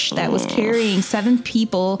crash that was carrying 7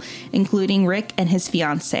 people, including Rick and his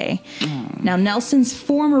fiancée. Now, Nelson's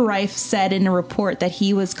former wife said in a report that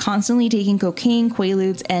he was constantly taking cocaine,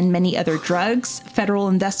 Quaaludes, and many other drugs. Federal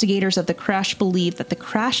investigators of the crash believe that the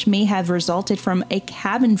crash may have resulted from a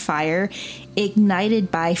cabin fire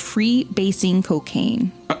ignited by freebasing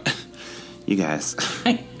cocaine. You guys.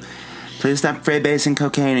 Please stop freebasing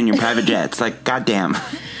cocaine in your private jets. Like, goddamn.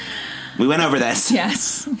 We went over this.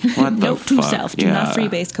 Yes. What the Note to fuck? self, do not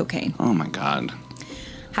freebase cocaine. Oh, my God.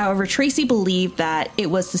 However, Tracy believed that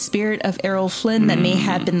it was the spirit of Errol Flynn that may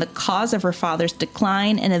have been the cause of her father's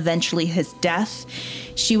decline and eventually his death.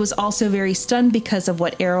 She was also very stunned because of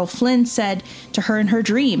what Errol Flynn said to her in her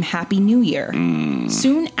dream, "Happy New Year."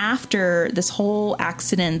 Soon after this whole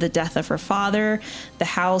accident, the death of her father, the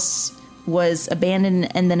house was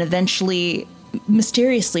abandoned and then eventually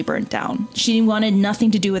mysteriously burnt down. She wanted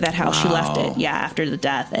nothing to do with that house. Wow. She left it, after the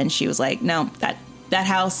death. And she was like, no, that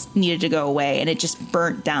house needed to go away. And it just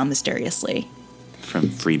burnt down mysteriously. From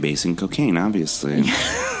freebasing cocaine, obviously.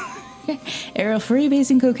 Errol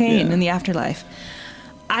freebasing cocaine in the afterlife.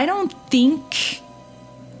 I don't think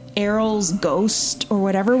Errol's ghost or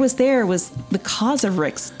whatever was there was the cause of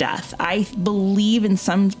Rick's death. I believe in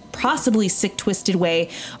some possibly sick, twisted way.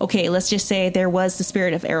 Okay, let's just say there was the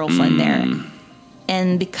spirit of Errol Flynn there.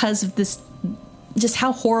 And because of this, just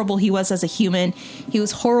how horrible he was as a human, he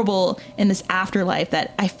was horrible in this afterlife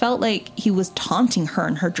that I felt like he was taunting her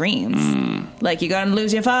in her dreams. Like, you're going to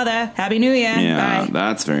lose your father. Happy New Year. Yeah, Bye.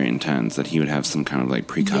 that's very intense that he would have some kind of like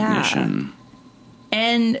precognition. Yeah.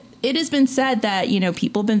 And it has been said that, you know,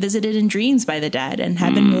 people have been visited in dreams by the dead and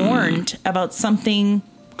have been warned about something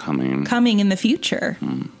coming in the future.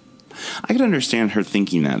 I could understand her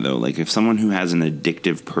thinking that, though. Like, if someone who has an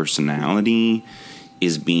addictive personality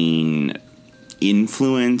is being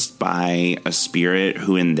influenced by a spirit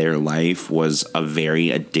who in their life was a very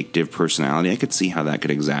addictive personality, I could see how that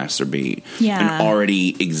could exacerbate an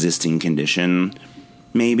already existing condition,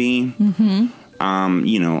 maybe.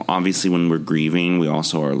 You know, obviously when we're grieving, we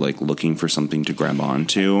also are like looking for something to grab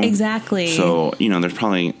onto. Exactly. So, you know, there's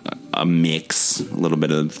probably a mix, a little bit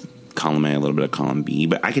of column A, a little bit of column B,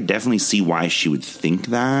 but I could definitely see why she would think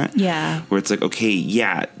that. Yeah. Where it's like, okay,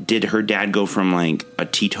 yeah, did her dad go from like a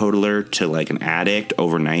teetotaler to like an addict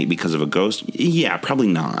overnight because of a ghost? Yeah, probably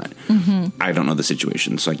not. I don't know the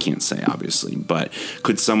situation, so I can't say, obviously. But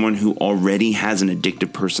could someone who already has an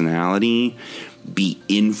addictive personality be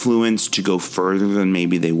influenced to go further than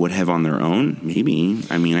maybe they would have on their own? Maybe.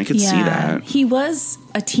 I mean, I could see that. He was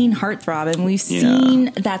a teen heartthrob, and we've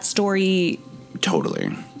seen that story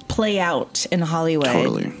totally play out in Hollywood.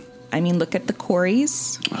 Totally. I mean, look at the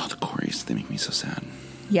Coreys. Oh, the Coreys. They make me so sad.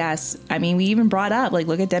 Yes. I mean, we even brought up, like,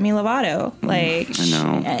 look at Demi Lovato. Like, I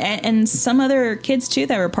know. And some other kids, too,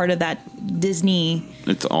 that were part of that Disney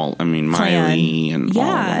It's all, I mean, clan. Miley and all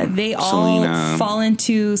of them. They all Selena. fall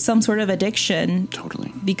into some sort of addiction.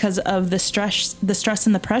 Totally. Because of the stress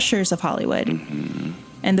and the pressures of Hollywood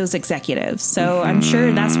and those executives. So I'm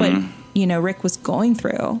sure that's what, you know, Rick was going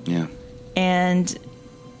through. Yeah. And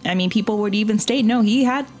I mean, people would even state, no, he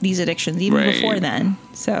had these addictions even before then.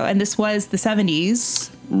 So, and this was the 70s.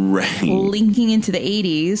 Right. Linking into the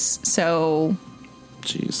 80s. So,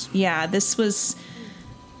 jeez. Yeah, this was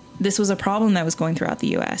a problem that was going throughout the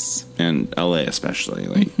U.S. And L.A. especially.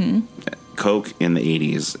 Like, Coke in the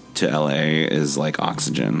 80s to L.A. is like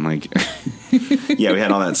oxygen. Like, yeah, we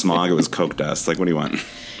had all that smog. It was Coke dust. Like, what do you want?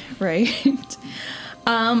 Right.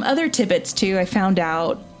 Other tidbits, too, I found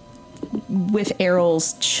out with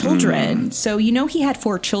Errol's children. So, you know, he had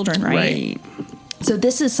 4 children, right? So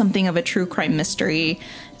this is something of a true crime mystery.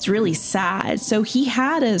 It's really sad. So he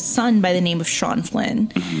had a son by the name of Sean Flynn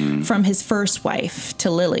from his first wife, to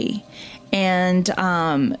Lily. And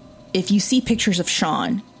if you see pictures of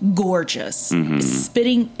Sean, gorgeous,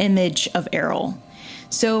 spitting image of Errol.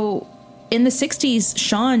 So in the 60s,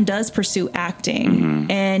 Sean does pursue acting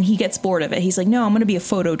and he gets bored of it. He's like, no, I'm going to be a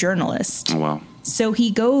photojournalist. Oh, wow. So he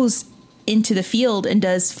goes into the field and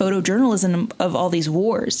does photojournalism of all these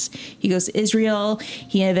wars. He goes to Israel.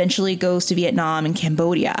 He eventually goes to Vietnam and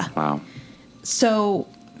Cambodia. Wow. So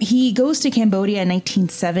he goes to Cambodia in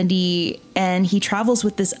 1970 and he travels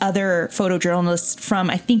with this other photojournalist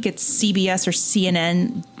from, I think it's CBS or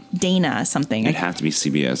CNN, Dana something. It'd have to be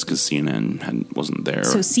CBS because CNN wasn't there.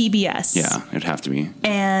 So CBS. Yeah, it'd have to be.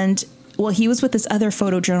 And well, he was with this other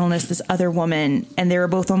photojournalist, this other woman, and they were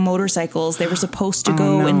both on motorcycles. They were supposed to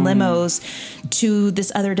go in limos to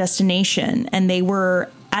this other destination, and they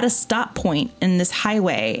were at a stop point in this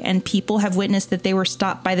highway, and people have witnessed that they were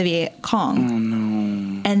stopped by the Viet Cong. Oh,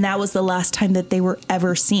 no. And that was the last time that they were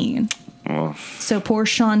ever seen. Oh. So poor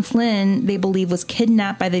Sean Flynn, they believe, was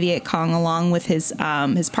kidnapped by the Viet Cong along with his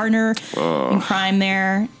partner in crime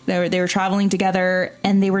there. They were traveling together,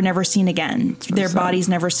 and they were never seen again. Their bodies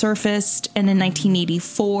never surfaced. And in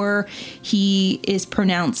 1984, he is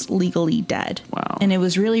pronounced legally dead. Wow. And it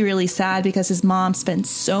was really, really sad because his mom spent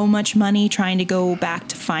so much money trying to go back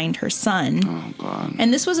to find her son. Oh, God.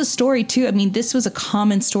 And this was a story, too. I mean, this was a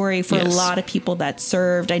common story for a lot of people that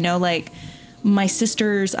served. I know, like, my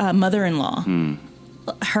sister's mother-in-law,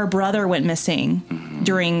 her brother went missing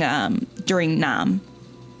during Nam.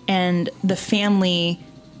 And the family,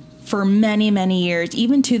 for many, many years,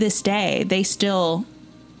 even to this day, they still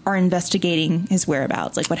are investigating his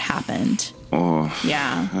whereabouts, like what happened. Oh,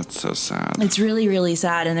 yeah. That's so sad. It's really, really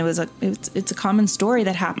sad. And it's a common story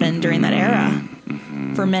that happened during that era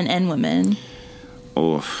for men and women.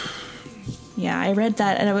 Oh, yeah, I read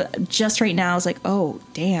that, and just right now I was like, oh,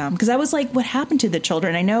 damn. Because I was like, what happened to the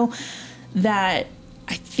children? I know that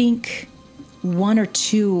I think 1 or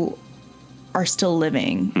 2 are still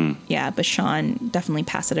living. Yeah, but Sean definitely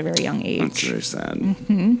passed at a very young age. That's very sad.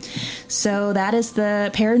 So that is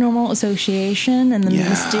the Paranormal Association and the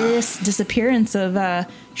mysterious disappearance of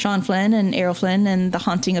Sean Flynn and Errol Flynn and the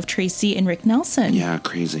haunting of Tracy and Rick Nelson. Yeah,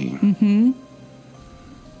 crazy.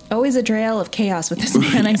 Always a trail of chaos with this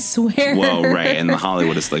man, I swear. Well, right. And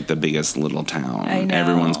Hollywood is like the biggest little town. I know.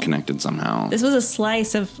 Everyone's connected somehow. This was a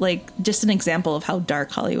slice of like just an example of how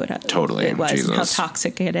dark Hollywood Totally. it was Jesus. and how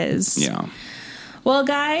toxic it is. Yeah. Well,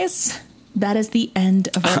 guys, that is the end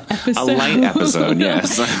of our episode. A light episode,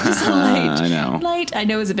 yes. Just light. I know. Light. I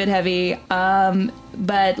know it's a bit heavy,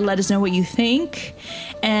 but let us know what you think.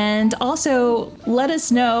 And also, let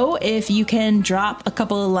us know if you can drop a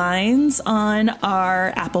couple of lines on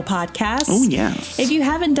our Apple Podcast. Oh, yes. If you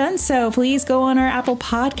haven't done so, please go on our Apple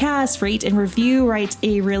Podcast, rate and review. Write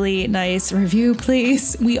a really nice review,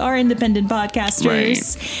 please. We are independent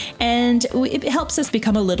podcasters, and it helps us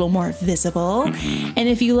become a little more visible. And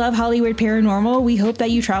if you love Hollywood Paranormal, we hope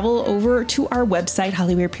that you travel over to our website,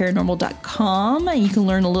 HollywoodParanormal.com, and you can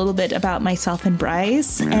learn a little bit about myself and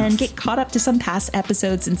Bryce and get caught up to some past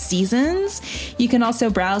episodes and seasons. You can also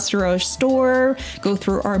browse through our store, go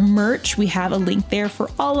through our merch. We have a link there for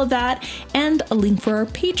all of that, and a link for our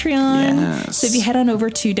Patreon. Yes. So if you head on over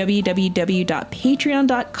to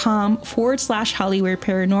www.patreon.com/Hollywood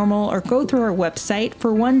Paranormal or go through our website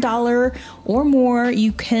for $1 or more,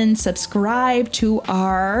 you can subscribe to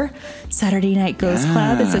our Saturday Night Ghost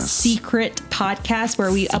Club. It's a secret podcast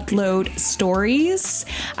where we upload stories.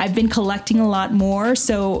 I've been collecting a lot more,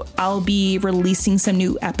 so I'll be releasing some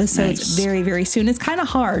new episodes very, very soon. It's kind of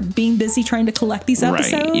hard being busy trying to collect these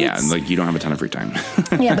episodes. Right, yeah, like you don't have a ton of free time.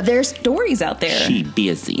 Yeah, but there's stories out there. She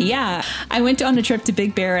busy. Yeah. I went on a trip to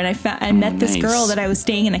Big Bear and I met this girl that I was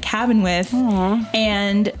staying in a cabin with.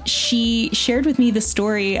 And she shared with me the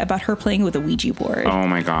story about her playing with a Ouija board. Oh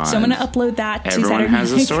my God. So I'm going to upload that to Everyone Saturday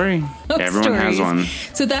has a story. Everyone has one.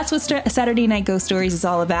 So that's what Saturday Night Ghost Stories is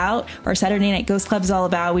all about, or Saturday Night Ghost Club is all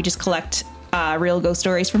about. We just collect real ghost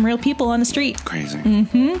stories from real people on the street. Crazy.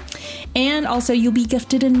 And also, you'll be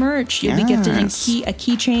gifted in merch. You'll be gifted in a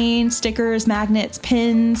keychain, stickers, magnets,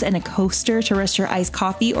 pins, and a coaster to rest your iced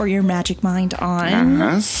coffee or your magic mind on.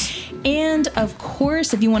 Yes. And of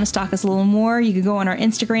course, if you want to stalk us a little more, you can go on our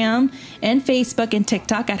Instagram and Facebook and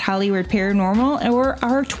TikTok at Hollywood Paranormal, or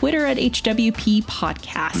our Twitter at HWP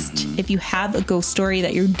Podcast. If you have a ghost story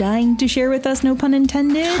that you're dying to share with us, no pun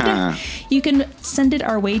intended, you can send it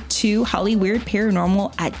our way to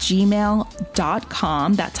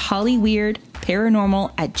hollyweirdparanormal@gmail.com. That's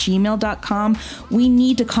hollyweirdparanormal@gmail.com. We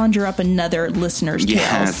need to conjure up another listener's tales.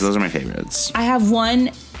 Yes, those are my favorites. I have one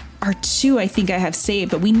or two I think I have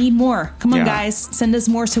saved, but we need more. Come on, guys. Send us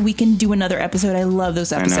more so we can do another episode. I love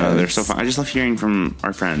those episodes. I know. They're so fun. I just love hearing from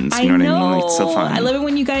our friends. You I know know. what I mean? Like, it's so fun. I love it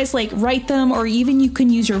when you guys like write them, or even you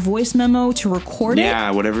can use your voice memo to record it.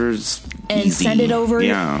 Yeah, whatever's and easy. send it over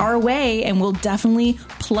Yeah. our way, and we'll definitely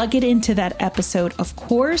plug it into that episode, of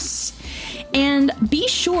course. And be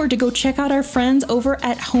sure to go check out our friends over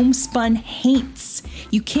at Homespun Haints.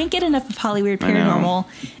 You can't get enough of Hollywood Paranormal.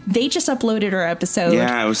 They just uploaded our episode.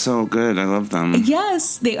 Yeah, it was so good. I love them.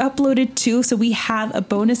 Yes, they uploaded too. So we have a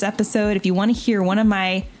bonus episode. If you want to hear one of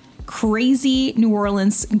my crazy New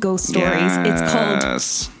Orleans ghost stories, it's called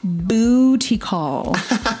Booty Call.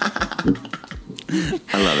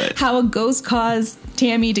 I love it. How a ghost caused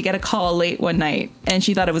Tammy to get a call late one night, and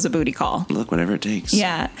she thought it was a booty call. Look, whatever it takes.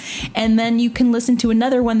 Yeah. And then you can listen to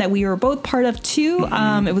another one that we were both part of too.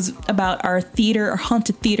 It was about our theater or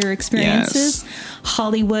haunted theater experiences. Yes.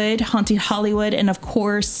 Hollywood, Haunted Hollywood, and of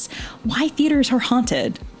course, why theaters are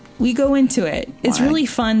haunted. We go into it. It's really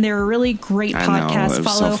fun. They're a really great podcast. It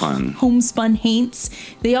was Follow so fun. Homespun Haints.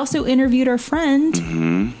 They also interviewed our friend,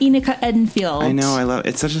 Enika Edenfield. I know. I love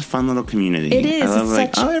it's such a fun little community. It is. I love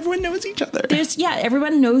It's everyone knows each other.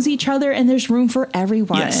 Everyone knows each other, and there's room for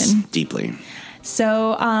everyone. Yes, deeply.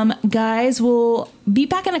 So, guys, we'll be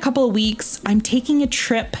back in a couple of weeks. I'm taking a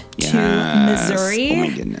trip to Missouri. Oh my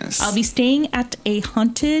goodness. I'll be staying at a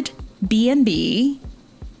haunted B&B.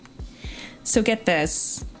 So get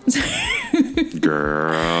this.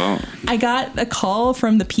 Girl. I got a call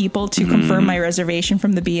from the people to confirm my reservation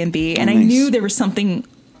from the B&B, and I knew there was something.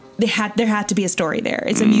 There had to be a story there.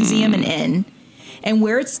 It's a museum and inn, and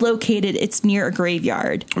where it's located, it's near a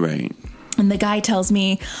graveyard. Right. And the guy tells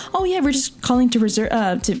me, "Oh yeah, we're just calling to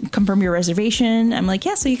confirm your reservation." I'm like,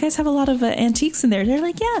 "Yeah, so you guys have a lot of antiques in there?" They're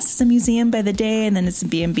like, "Yes, it's a museum by the day, and then it's a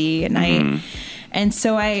B&B at night." And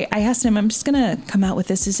so I asked him, "I'm just gonna come out with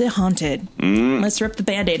this. Is it haunted? Let's rip the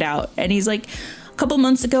Band-Aid out." And he's like, A couple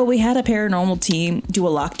months ago, we had a paranormal team do a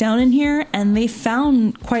lockdown in here, and they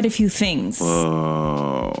found quite a few things.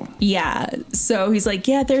 Whoa. Yeah. So he's like,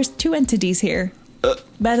 yeah, there's 2 entities here.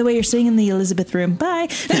 By the way, you're sitting in the Elizabeth room. Bye.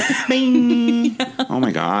 Bing. Oh,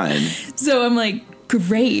 my God. So I'm like,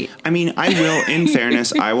 great. I mean, I will, in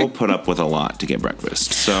fairness, I will put up with a lot to get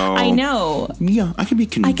breakfast. So I know. Yeah, I could be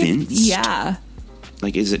convinced. Yeah.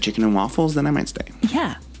 Like, is it chicken and waffles? Then I might stay.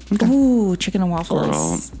 Yeah. Okay. Ooh, chicken and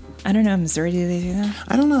waffles. Girl. I don't know. Missouri, do they do that?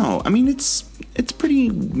 I don't know. I mean, it's pretty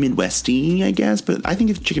Midwesty, I guess. But I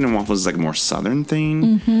think if chicken and waffles is like a more Southern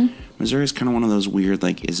thing. Mm-hmm. Missouri is kind of one of those weird,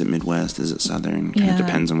 like, is it Midwest? Is it Southern? Kind of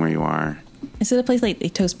depends on where you are. Is it a place like they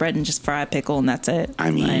toast bread and just fry a pickle and that's it? I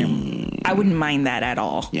mean, I wouldn't mind that at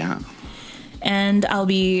all. Yeah. And I'll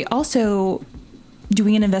be also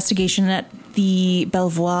doing an investigation at the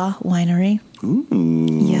Belvoir Winery. Ooh.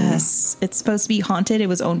 Yes. It's supposed to be haunted. It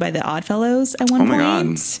was owned by the Oddfellows at one point. Oh my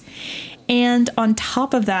God. And on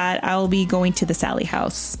top of that, I'll be going to the Sally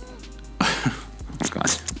House. Oh, God.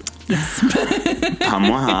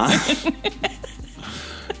 Pamois.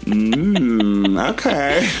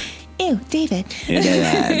 Okay. Ew, David.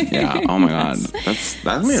 Yeah. Oh my God.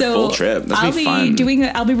 That'll be a full trip. That'll be fun.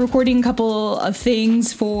 I'll be recording a couple of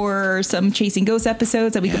things for some Chasing Ghosts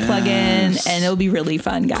episodes that we could plug in, and it'll be really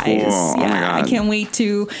fun, guys. Cool. Oh my God. I can't wait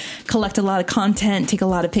to collect a lot of content, take a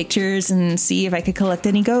lot of pictures, and see if I could collect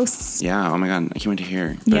any ghosts. Yeah. Oh my God. I can't wait to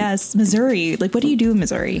hear. Yes, Missouri. Like, what do you do in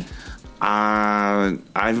Missouri?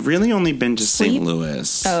 I've really only been to St.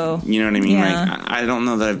 Louis. Oh. You know what I mean? Yeah. Like, I don't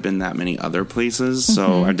know that I've been that many other places.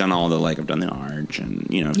 So I've done all the, like, I've done the Arch and,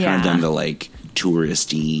 you know, I've kind of done the, like,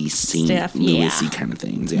 touristy, St. Louis-y kind of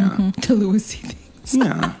things. Yeah. The Louis-y things.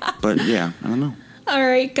 Yeah. But, yeah, I don't know. All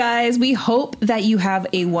right, guys, we hope that you have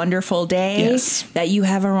a wonderful day, that you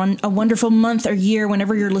have a wonderful month or year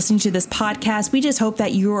whenever you're listening to this podcast. We just hope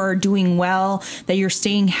that you are doing well, that you're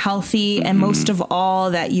staying healthy, and most of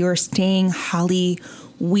all, that you're staying Holly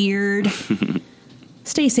weird.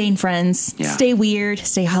 Stay sane, friends. Yeah. Stay weird.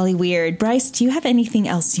 Stay Holly weird. Bryce, do you have anything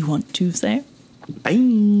else you want to say?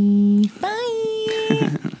 Bye.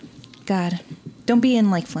 Bye. God, don't be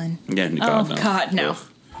in like Flynn. Yeah, God, no.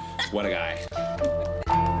 What a guy.